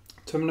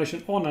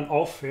termination on and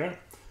off here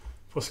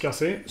for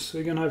SCSI. So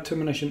we're gonna have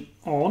termination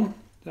on.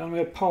 Then we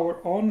have power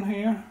on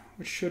here,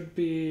 which should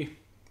be,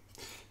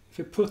 if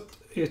we put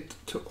it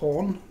to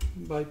on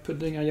by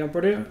putting a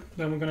jumper there,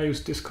 then we're gonna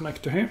use this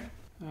connector here.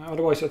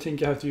 Otherwise I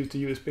think you have to use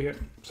the USB here.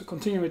 So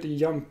continue with the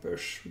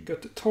jumpers. We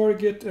got the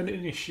target and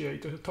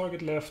initiator. The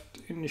target left,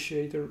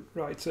 initiator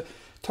right. So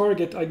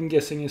target, I'm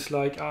guessing, is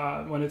like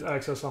when it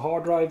acts as a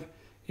hard drive.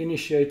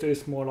 Initiator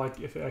is more like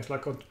if it acts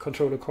like a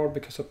controller card,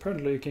 because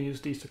apparently you can use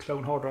these to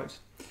clone hard drives.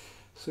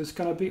 So it's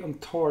gonna be on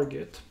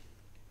target.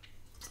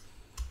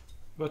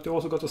 But you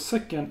also got a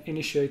second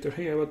initiator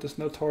here, but there's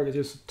no target,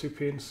 just 2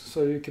 pins.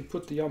 So you can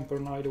put the jumper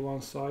on either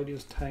one side,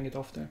 just hang it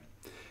off there.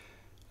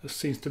 This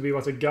seems to be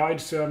what the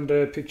guides and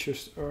the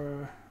pictures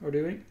are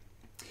doing.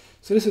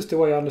 So this is the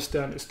way I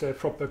understand it's the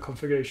proper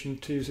configuration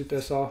to use it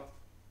as a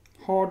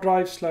hard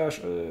drive slash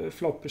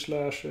floppy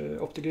slash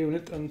optical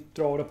unit and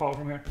draw the power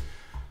from here.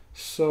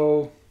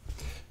 So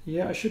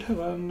yeah, I should have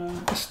an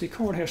SD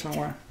card here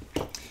somewhere.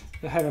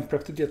 I haven't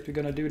prepped it yet, we're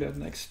gonna do that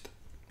next.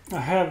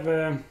 I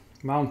have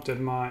mounted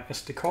my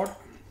SD card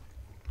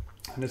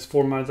and it's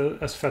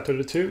formatted as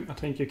FAT32. I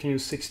think you can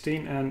use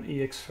 16 and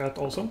EXFAT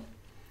also.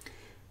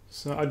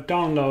 So I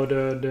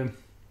downloaded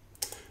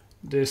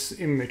this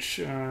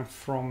image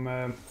from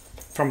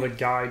the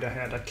guide. I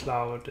had a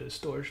cloud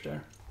storage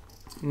there.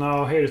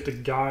 Now here is the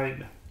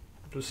guide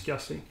to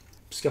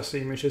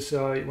BlueSCSI images.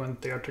 I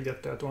went there to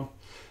get that one.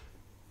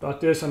 But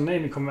there's a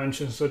naming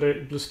convention, so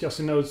the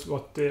BlueSCSI knows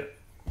what the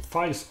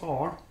files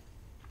are.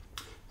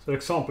 So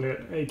example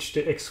here,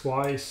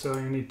 HDXY, so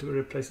you need to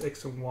replace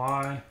X and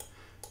Y.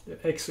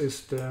 The X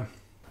is the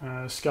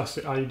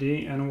SCSI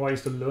ID and Y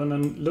is the LUN,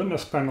 and LUN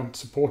is apparently not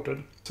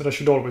supported, so that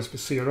should always be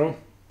 0,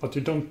 but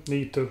you don't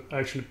need to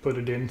actually put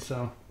it in.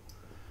 So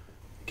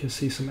you can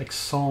see some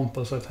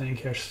examples I think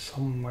here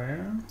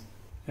somewhere.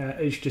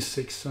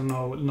 HD6, so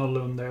no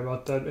LUN there,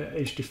 but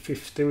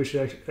HD50, which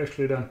is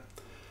actually the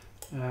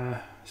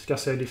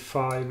SCSI ID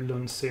 5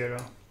 LUN 0.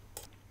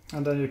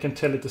 And then you can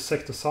tell it the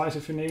sector size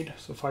if you need,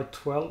 so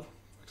 512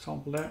 for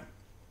example there.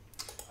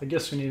 I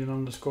guess you need an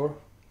underscore,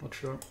 not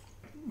sure.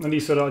 And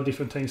these are the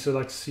different things, so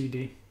like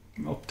CD,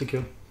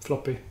 optical,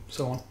 floppy,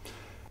 so on.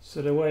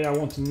 So the way I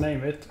want to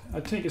name it, I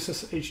think it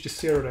says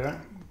HD0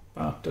 there,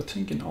 but I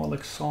think in all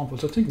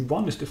examples, I think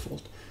 1 is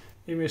default.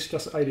 Image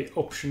SCSI ID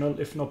optional,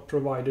 if not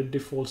provided,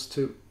 defaults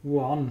to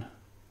 1.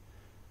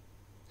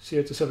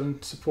 0 to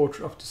 7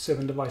 support up to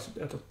 7 devices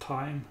at a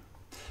time.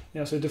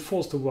 Yeah, so it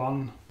defaults to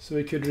 1. So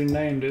we could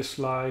rename this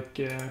like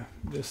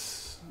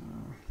this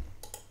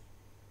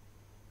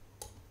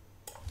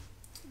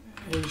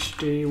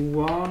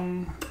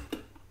HD1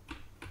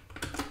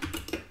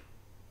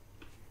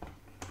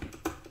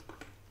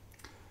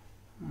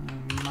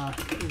 Mac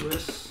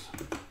OS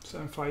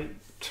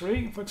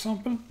 753, for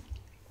example.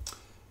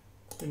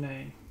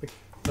 Rename.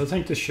 I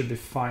think this should be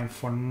fine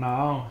for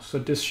now. So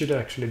this should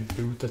actually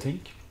boot, I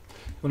think.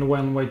 Only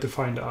one way to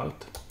find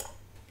out.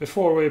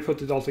 Before we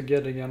put it all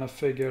together again, I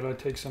figured I'd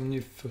take some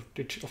new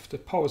footage of the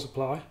power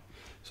supply.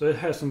 So it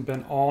hasn't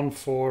been on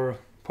for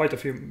quite a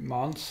few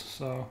months,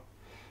 so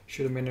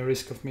should have been a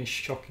risk of me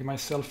shocking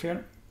myself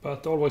here,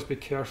 but always be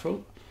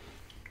careful.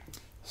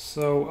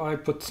 So I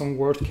put some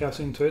word caps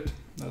into it.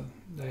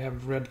 They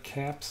have red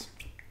caps.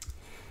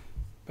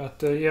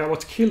 But yeah,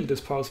 what killed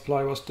this power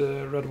supply was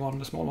the red one,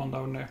 the small one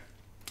down there.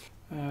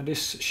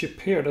 This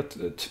chip here that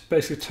it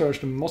basically turns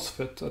the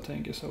MOSFET, I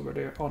think, is over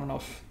there, on and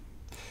off.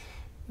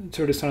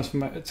 Through this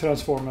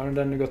transformer, and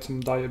then you got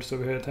some diodes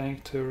over here, I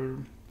think,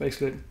 to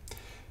basically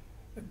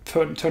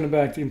turn it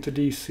back into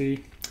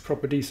DC,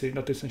 proper DC,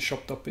 that isn't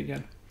chopped up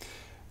again.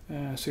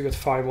 So you got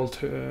 5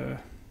 volt,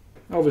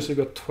 obviously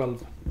you got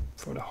 12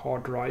 for the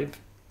hard drive.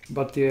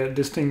 But yeah,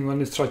 this thing,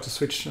 when it tries to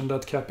switch and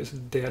that cap is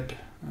dead,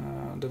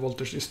 the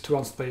voltage is too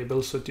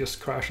unstable, so it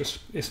just crashes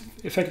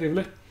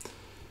effectively.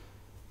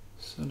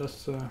 So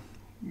that's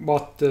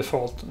what the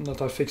fault, and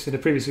that I fixed in the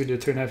previous video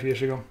 2.5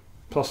 years ago.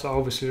 Plus I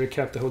obviously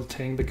recapped the whole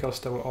thing because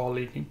they were all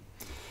leaking.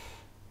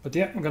 But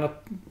yeah, I'm gonna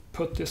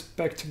put this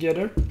back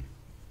together.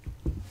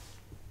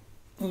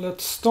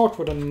 Let's start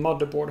with a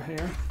motherboard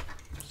here,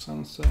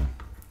 since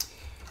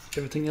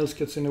Everything else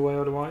gets in the way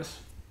otherwise.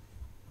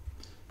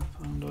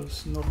 Found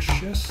those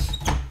notches.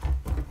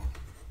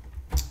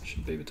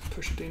 Should be able to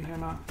push it in here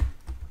now.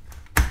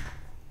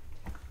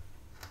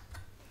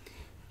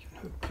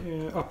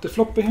 Can hook up the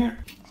floppy here.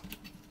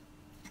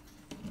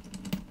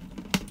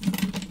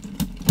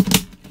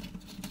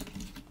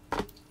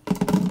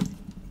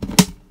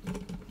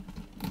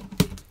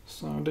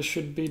 So this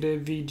should be the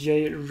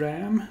VJ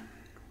RAM,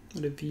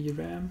 or the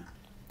VRAM.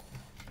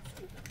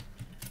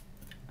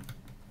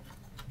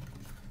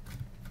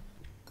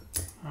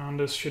 And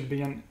this should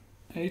be an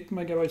 8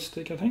 MB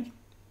stick, I think,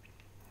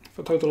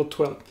 for a total of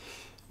 12.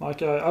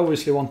 Like I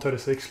obviously want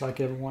 36 like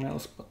everyone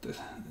else, but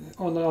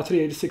on a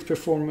 386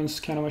 performance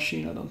kind of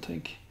machine, I don't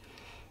think.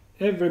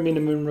 Every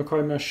minimum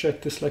requirement I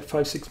checked is like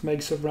 5-6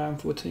 megs of RAM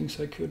for things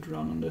I could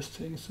run on this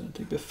thing, so I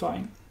think they're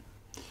fine.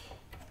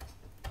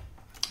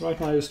 Right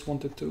now I just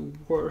want it to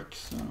work,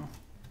 so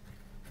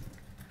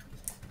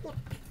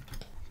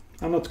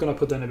I'm not gonna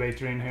put any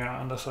battery in here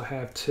unless I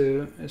have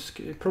to.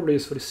 It probably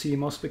is for the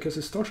CMOS because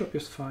it starts up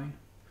just fine.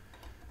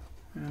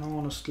 And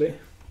honestly,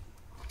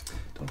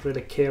 don't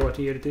really care what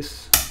year it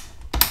is.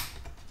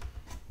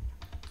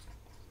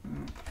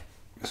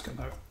 Just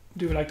gonna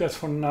do like that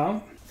for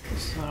now.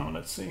 So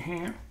let's see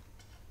here.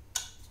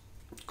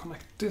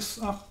 Connect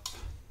this up.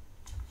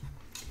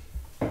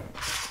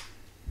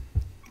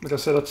 Like I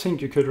said, I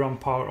think you could run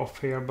power off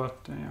here,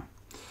 but yeah.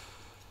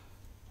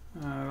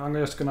 I'm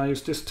just gonna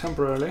use this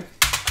temporarily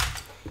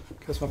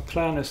because my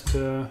plan is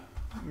to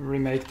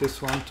remake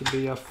this one to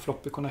be a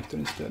floppy connector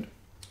instead.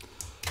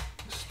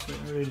 Just to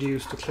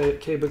reduce the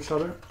cable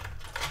clutter.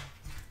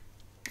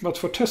 But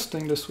for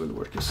testing, this will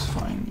work just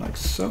fine, like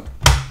so.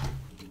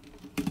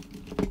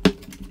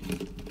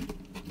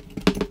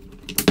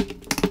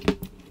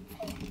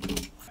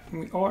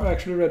 We are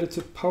actually ready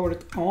to power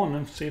it on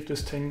and see if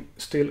this thing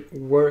still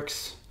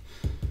works.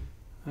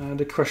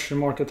 The question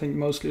mark I think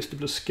mostly is the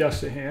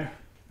BlueSCSI here.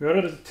 We are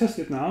ready to test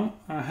it now.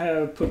 I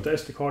have put the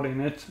SD card in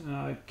it.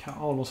 I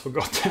almost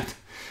forgot that.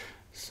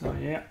 So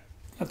yeah,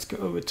 let's go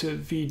over to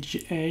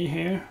VGA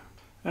here.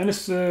 And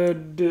it's,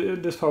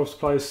 this power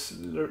supply is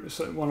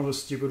one of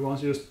those stupid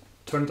ones. You just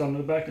turn it on the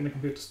back and the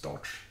computer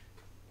starts.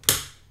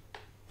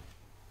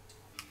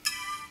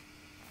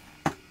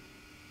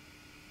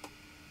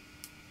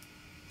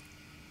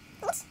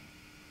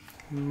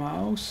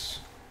 Mouse.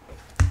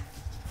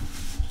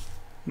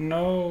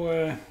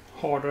 No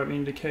hard drive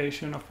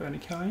indication of any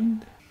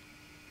kind.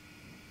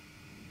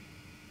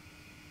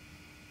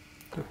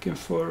 Looking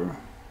for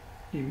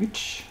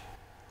image.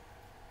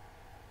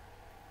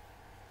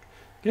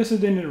 Guess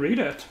it didn't read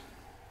it.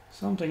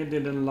 Something it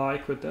didn't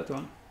like with that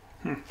one.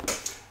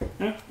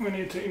 Yeah, we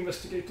need to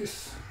investigate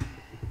this.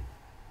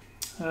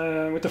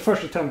 With the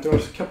first attempt there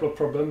was a couple of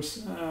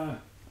problems.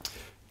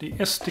 The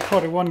SD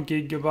card, 1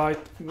 GB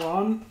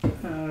one,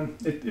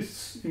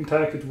 it's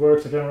intact, it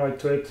works, I can write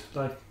to it,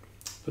 like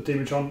put the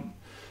image on,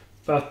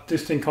 but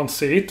this thing can't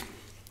see it.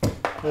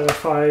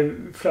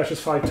 Flashes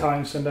 5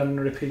 times and then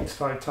repeats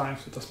 5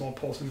 times with a small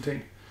pause in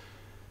between.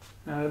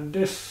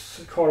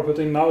 This card I put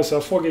in now is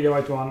a 4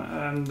 GB one,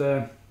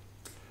 and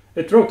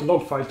it wrote a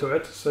log file to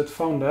it, so it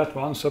found that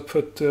one, so I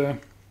put the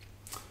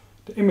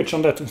image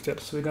on that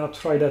instead. So we're gonna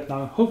try that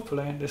now.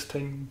 Hopefully this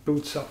thing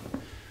boots up.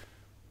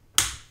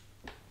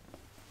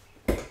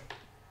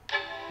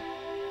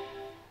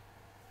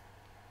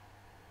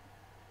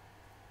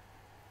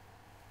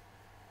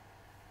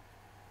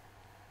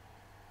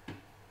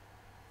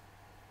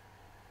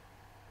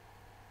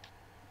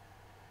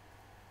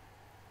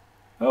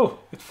 Oh,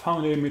 it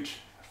found the image,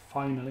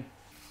 finally.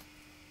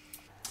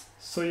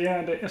 So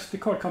yeah, the SD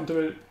card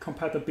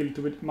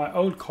compatibility with my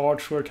old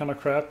cards were kind of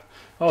crap.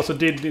 I also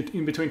did it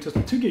in between just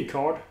a 2 GB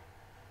card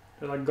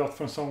that I got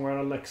from somewhere,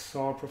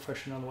 Alexa,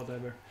 Professional,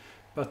 whatever.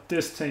 But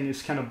this thing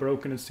is kind of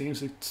broken, it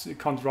seems. It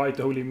can't write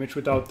the whole image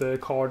without the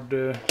card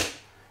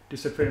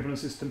disappearing from the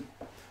system.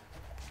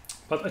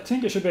 But I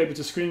think I should be able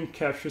to screen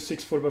capture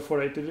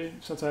 640x480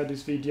 since I had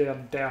this VGA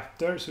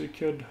adapter, so we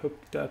could hook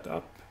that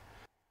up.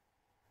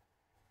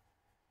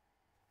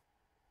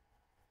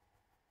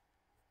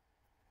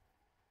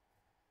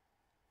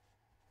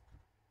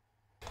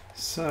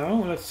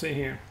 So let's see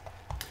here.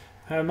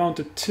 I have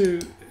mounted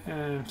 2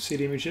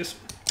 CD images.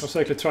 I was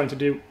actually trying to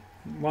do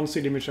 1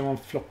 CD image and 1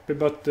 floppy,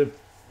 but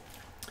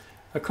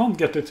I can't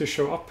get it to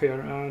show up here.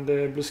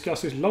 The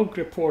BlueSCSI log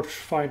reports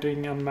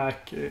finding a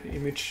Mac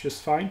image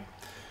just fine.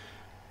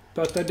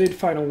 But I did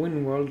find on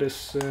WinWorld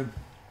this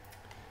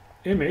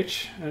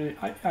image,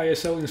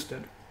 ISO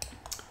instead.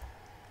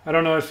 I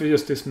don't know if it's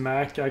just this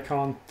Mac, I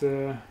can't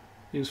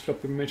use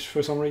floppy image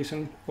for some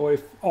reason, or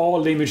if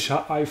all the image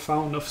I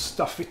found of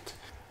stuff it.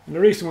 And the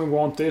reason we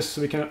want this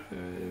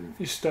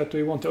is that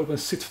we want to open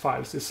zip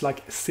files. It's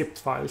like zip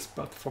files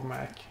but for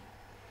Mac.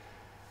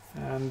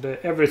 And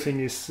everything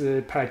is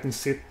packed in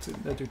zip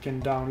that you can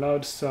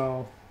download.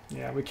 So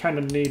yeah, we kind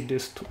of need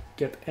this to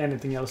get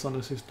anything else on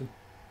the system.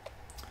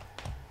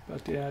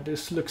 But yeah,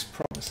 this looks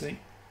promising.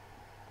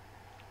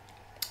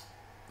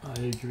 I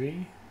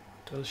agree.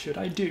 What else should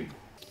I do?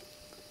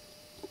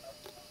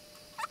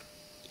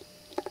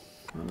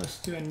 Well, let's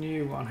do a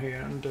new one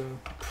here and do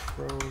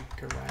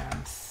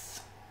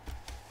programs.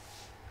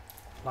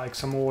 Like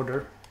some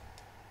order.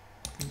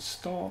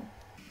 Install.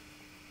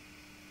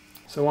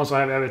 So once I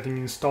have everything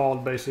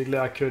installed, basically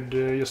I could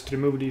just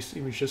remove these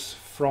images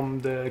from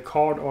the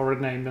card or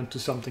rename them to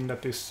something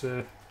that is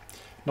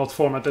not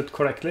formatted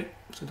correctly,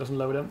 so it doesn't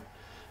load them,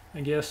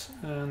 I guess.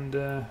 And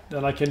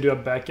then I can do a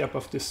backup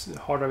of this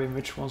hard drive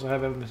image once I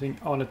have everything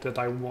on it that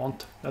I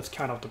want. That's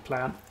kind of the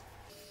plan.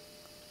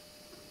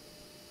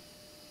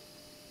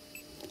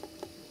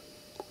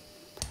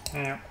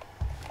 Yeah.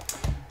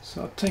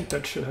 So I think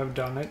that should have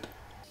done it.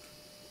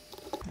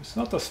 It's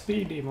not a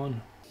speedy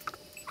one.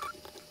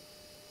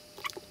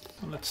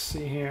 Let's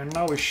see here.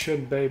 Now we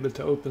should be able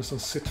to open some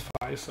zip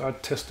files. I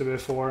tested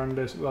before and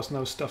there was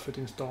no stuff it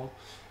installed.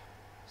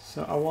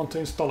 So I want to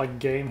install a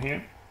game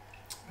here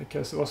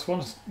because it was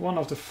one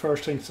of the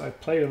first things I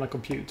played on a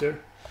computer.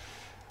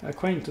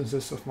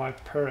 Acquaintances of my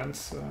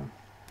parents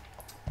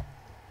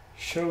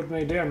showed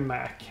me their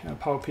Mac, a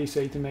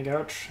PowerPC 80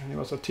 MHz, and he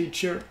was a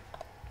teacher.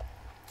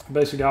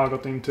 Basically how I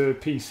got into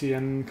PC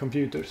and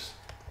computers.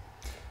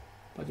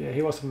 But yeah,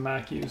 he was a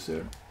Mac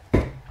user.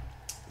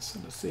 So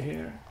let's see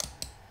here.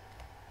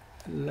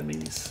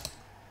 Lemmings.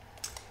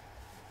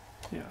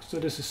 Yeah, so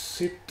this is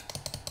zip.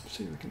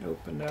 See if we can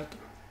open that.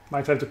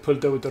 Might have to pull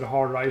it over to the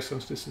hard drive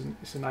since this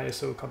is an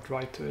ISO, can't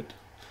write to it.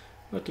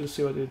 But we'll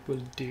see what it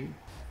will do.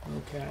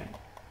 Okay.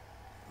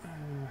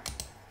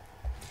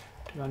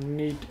 Do I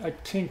need... I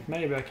think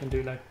maybe I can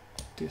do like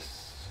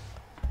this.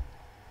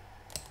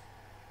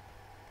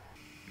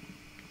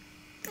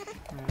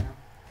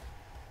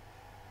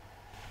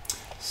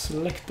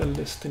 Select the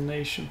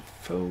destination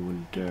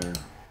folder.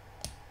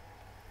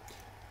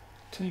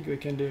 I think we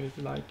can do it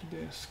like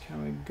this.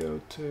 Can we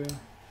go to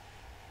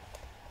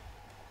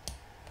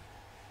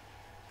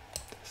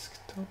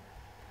desktop?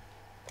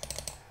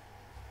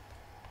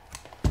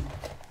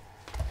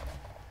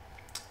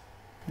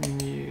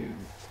 New.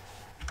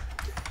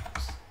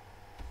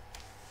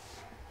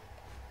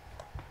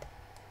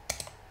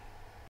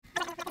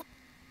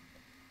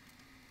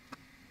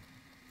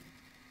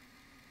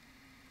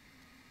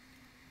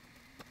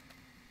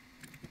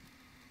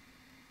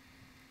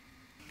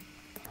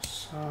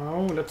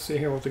 So let's see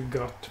here what we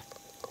got.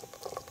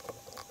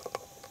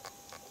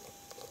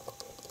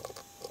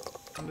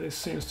 And this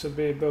seems to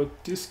be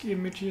both disk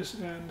images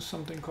and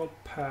something called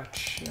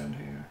patch in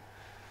here.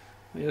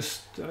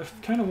 I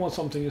kind of want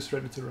something just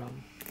ready to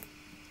run.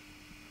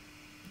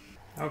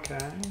 Okay,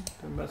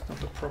 then that's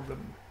not a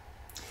problem.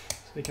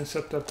 So we can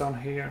set that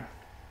down here.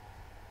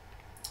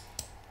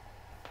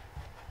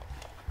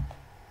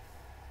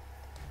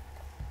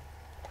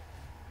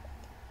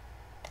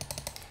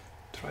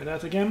 Try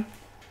that again.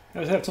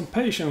 I have some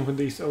patience with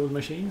these old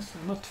machines.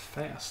 They're not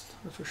fast,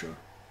 that's for sure.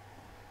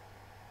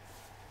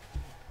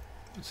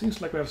 It seems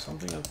like we have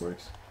something that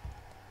works.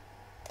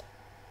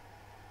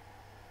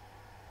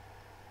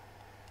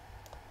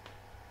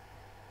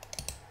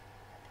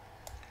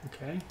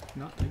 Okay,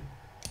 nothing.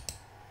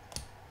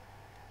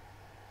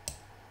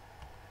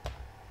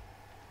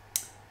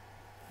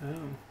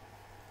 Oh.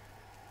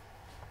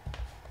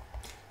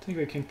 I think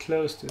we can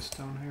close this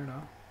down here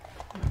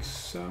though. Like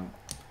so.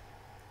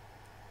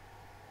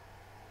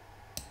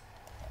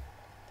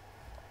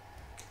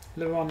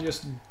 Level 1,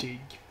 just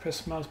dig.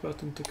 Press mouse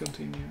button to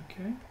continue,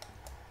 okay?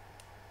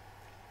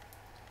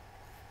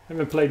 I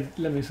haven't played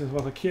Lemmings since I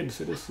was a kid,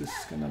 so this is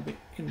gonna be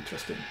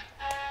interesting.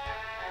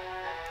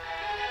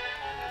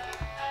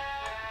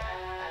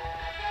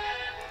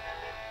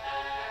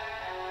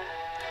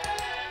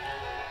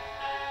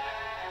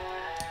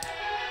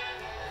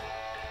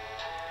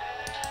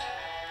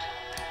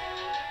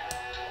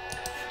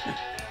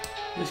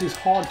 This is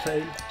hard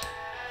fail.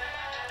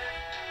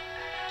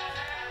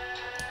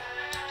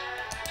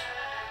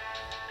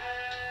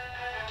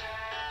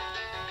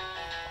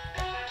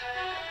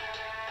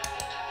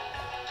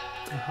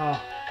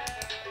 Aha.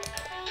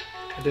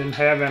 I didn't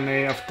have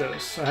any of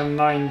those. I have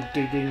 9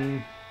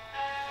 digging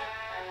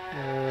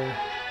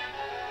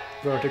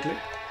vertically.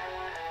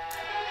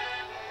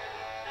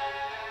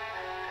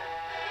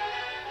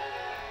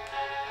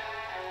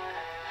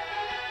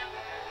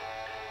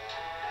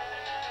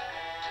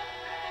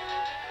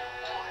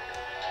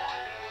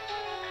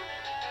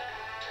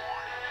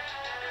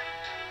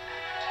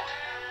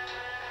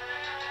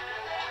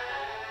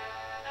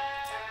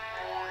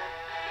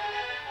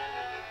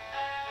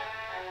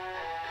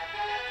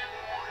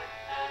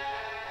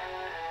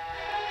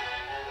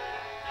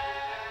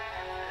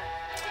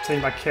 I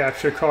think my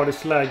capture card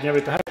is lagging a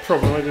bit. I had a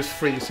problem with this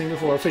freezing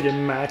before. I figured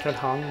Mac had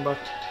hung, but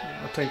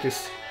I think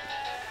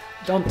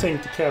don't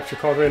think the capture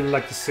card really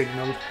liked the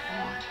signal.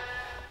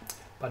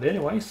 But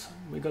anyways,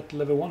 we got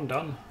level 1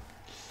 done.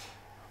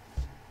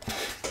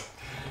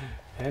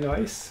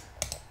 Anyways,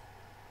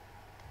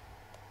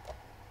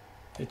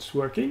 it's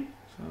working,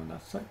 so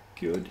that's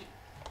good.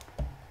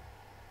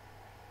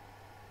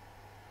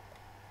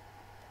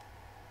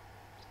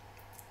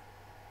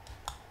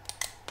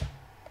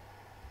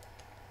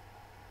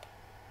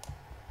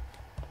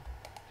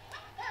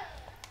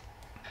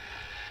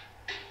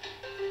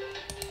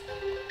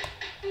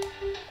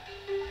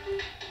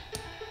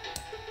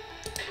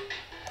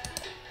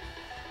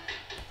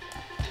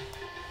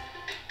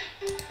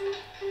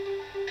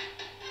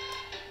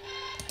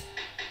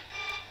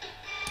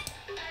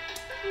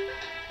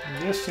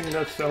 guessing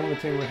that's the only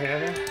thing we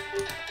have here.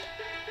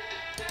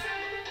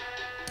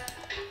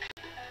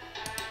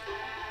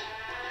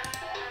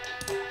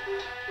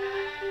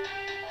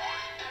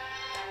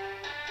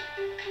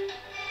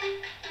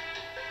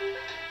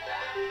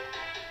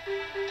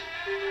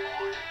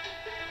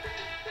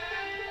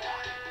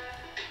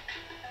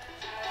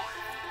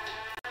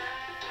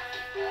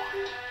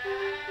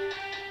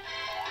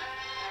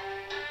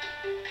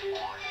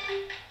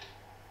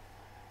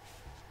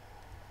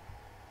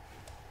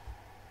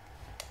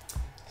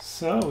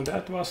 So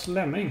that was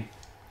Lemming.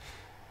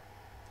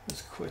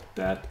 Let's quit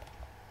that.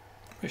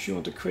 If you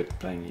want to quit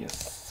playing,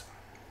 yes.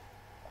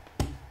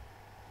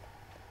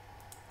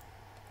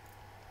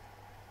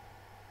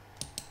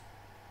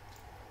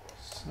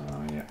 So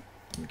yeah,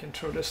 we can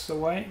throw this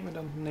away. We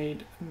don't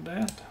need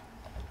that.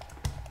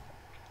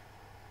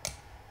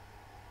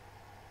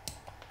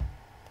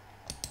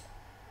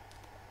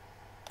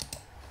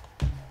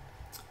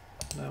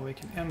 Now we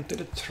can empty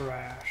the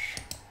trash.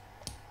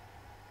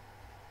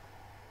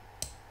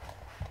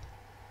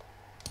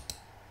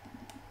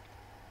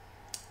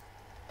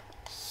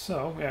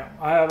 So yeah,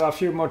 I have a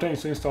few more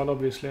things to install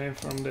obviously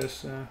from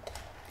this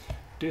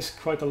disk,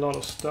 quite a lot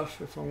of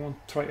stuff if I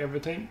want to try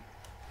everything.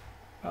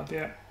 But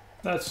yeah,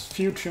 that's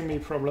future me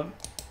problem.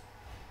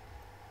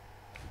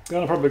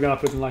 Probably gonna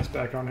put a nice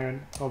background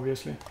here,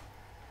 obviously.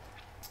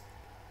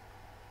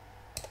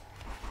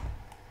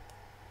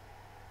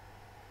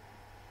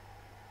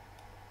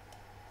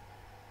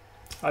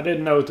 I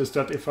did notice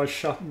that if I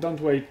don't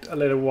wait a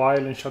little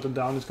while and shut it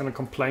down, it's gonna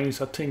complain.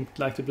 So I think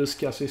like the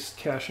BlueSCSI is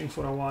caching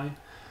for a while.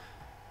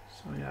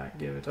 So yeah,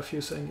 give it a few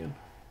seconds.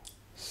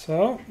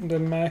 So the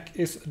Mac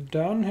is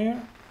done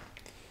here.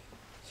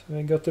 So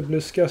I got the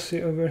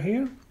BlueSCSI over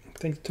here. I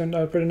think it turned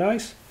out pretty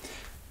nice.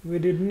 We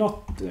did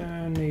not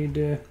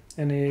need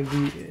any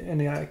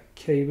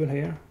cable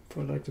here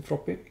for like the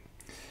floppy.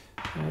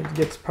 It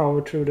gets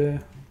power through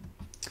the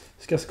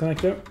SCSI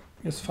connector.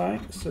 It's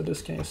fine. So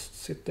this can just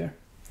sit there.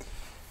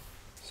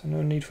 So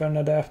no need for an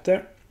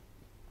adapter.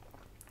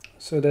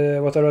 So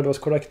what I read was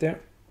correct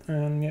there.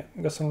 And yeah,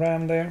 we got some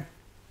RAM there.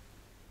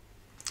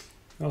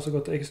 I also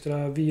got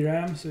extra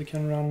VRAM, so we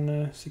can run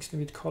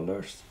 16-bit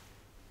colors.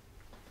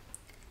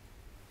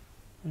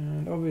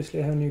 And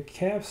obviously I have new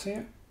cabs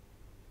here.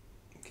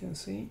 You can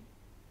see.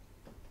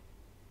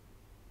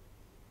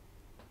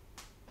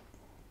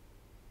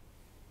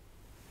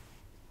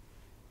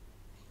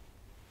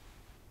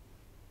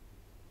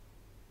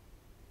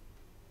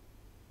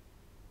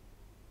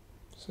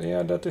 So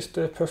yeah, that is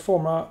the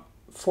Performa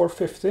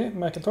 450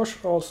 Macintosh,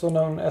 also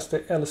known as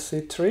the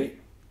LC3.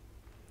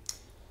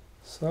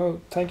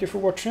 So thank you for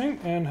watching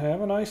and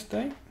have a nice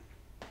day.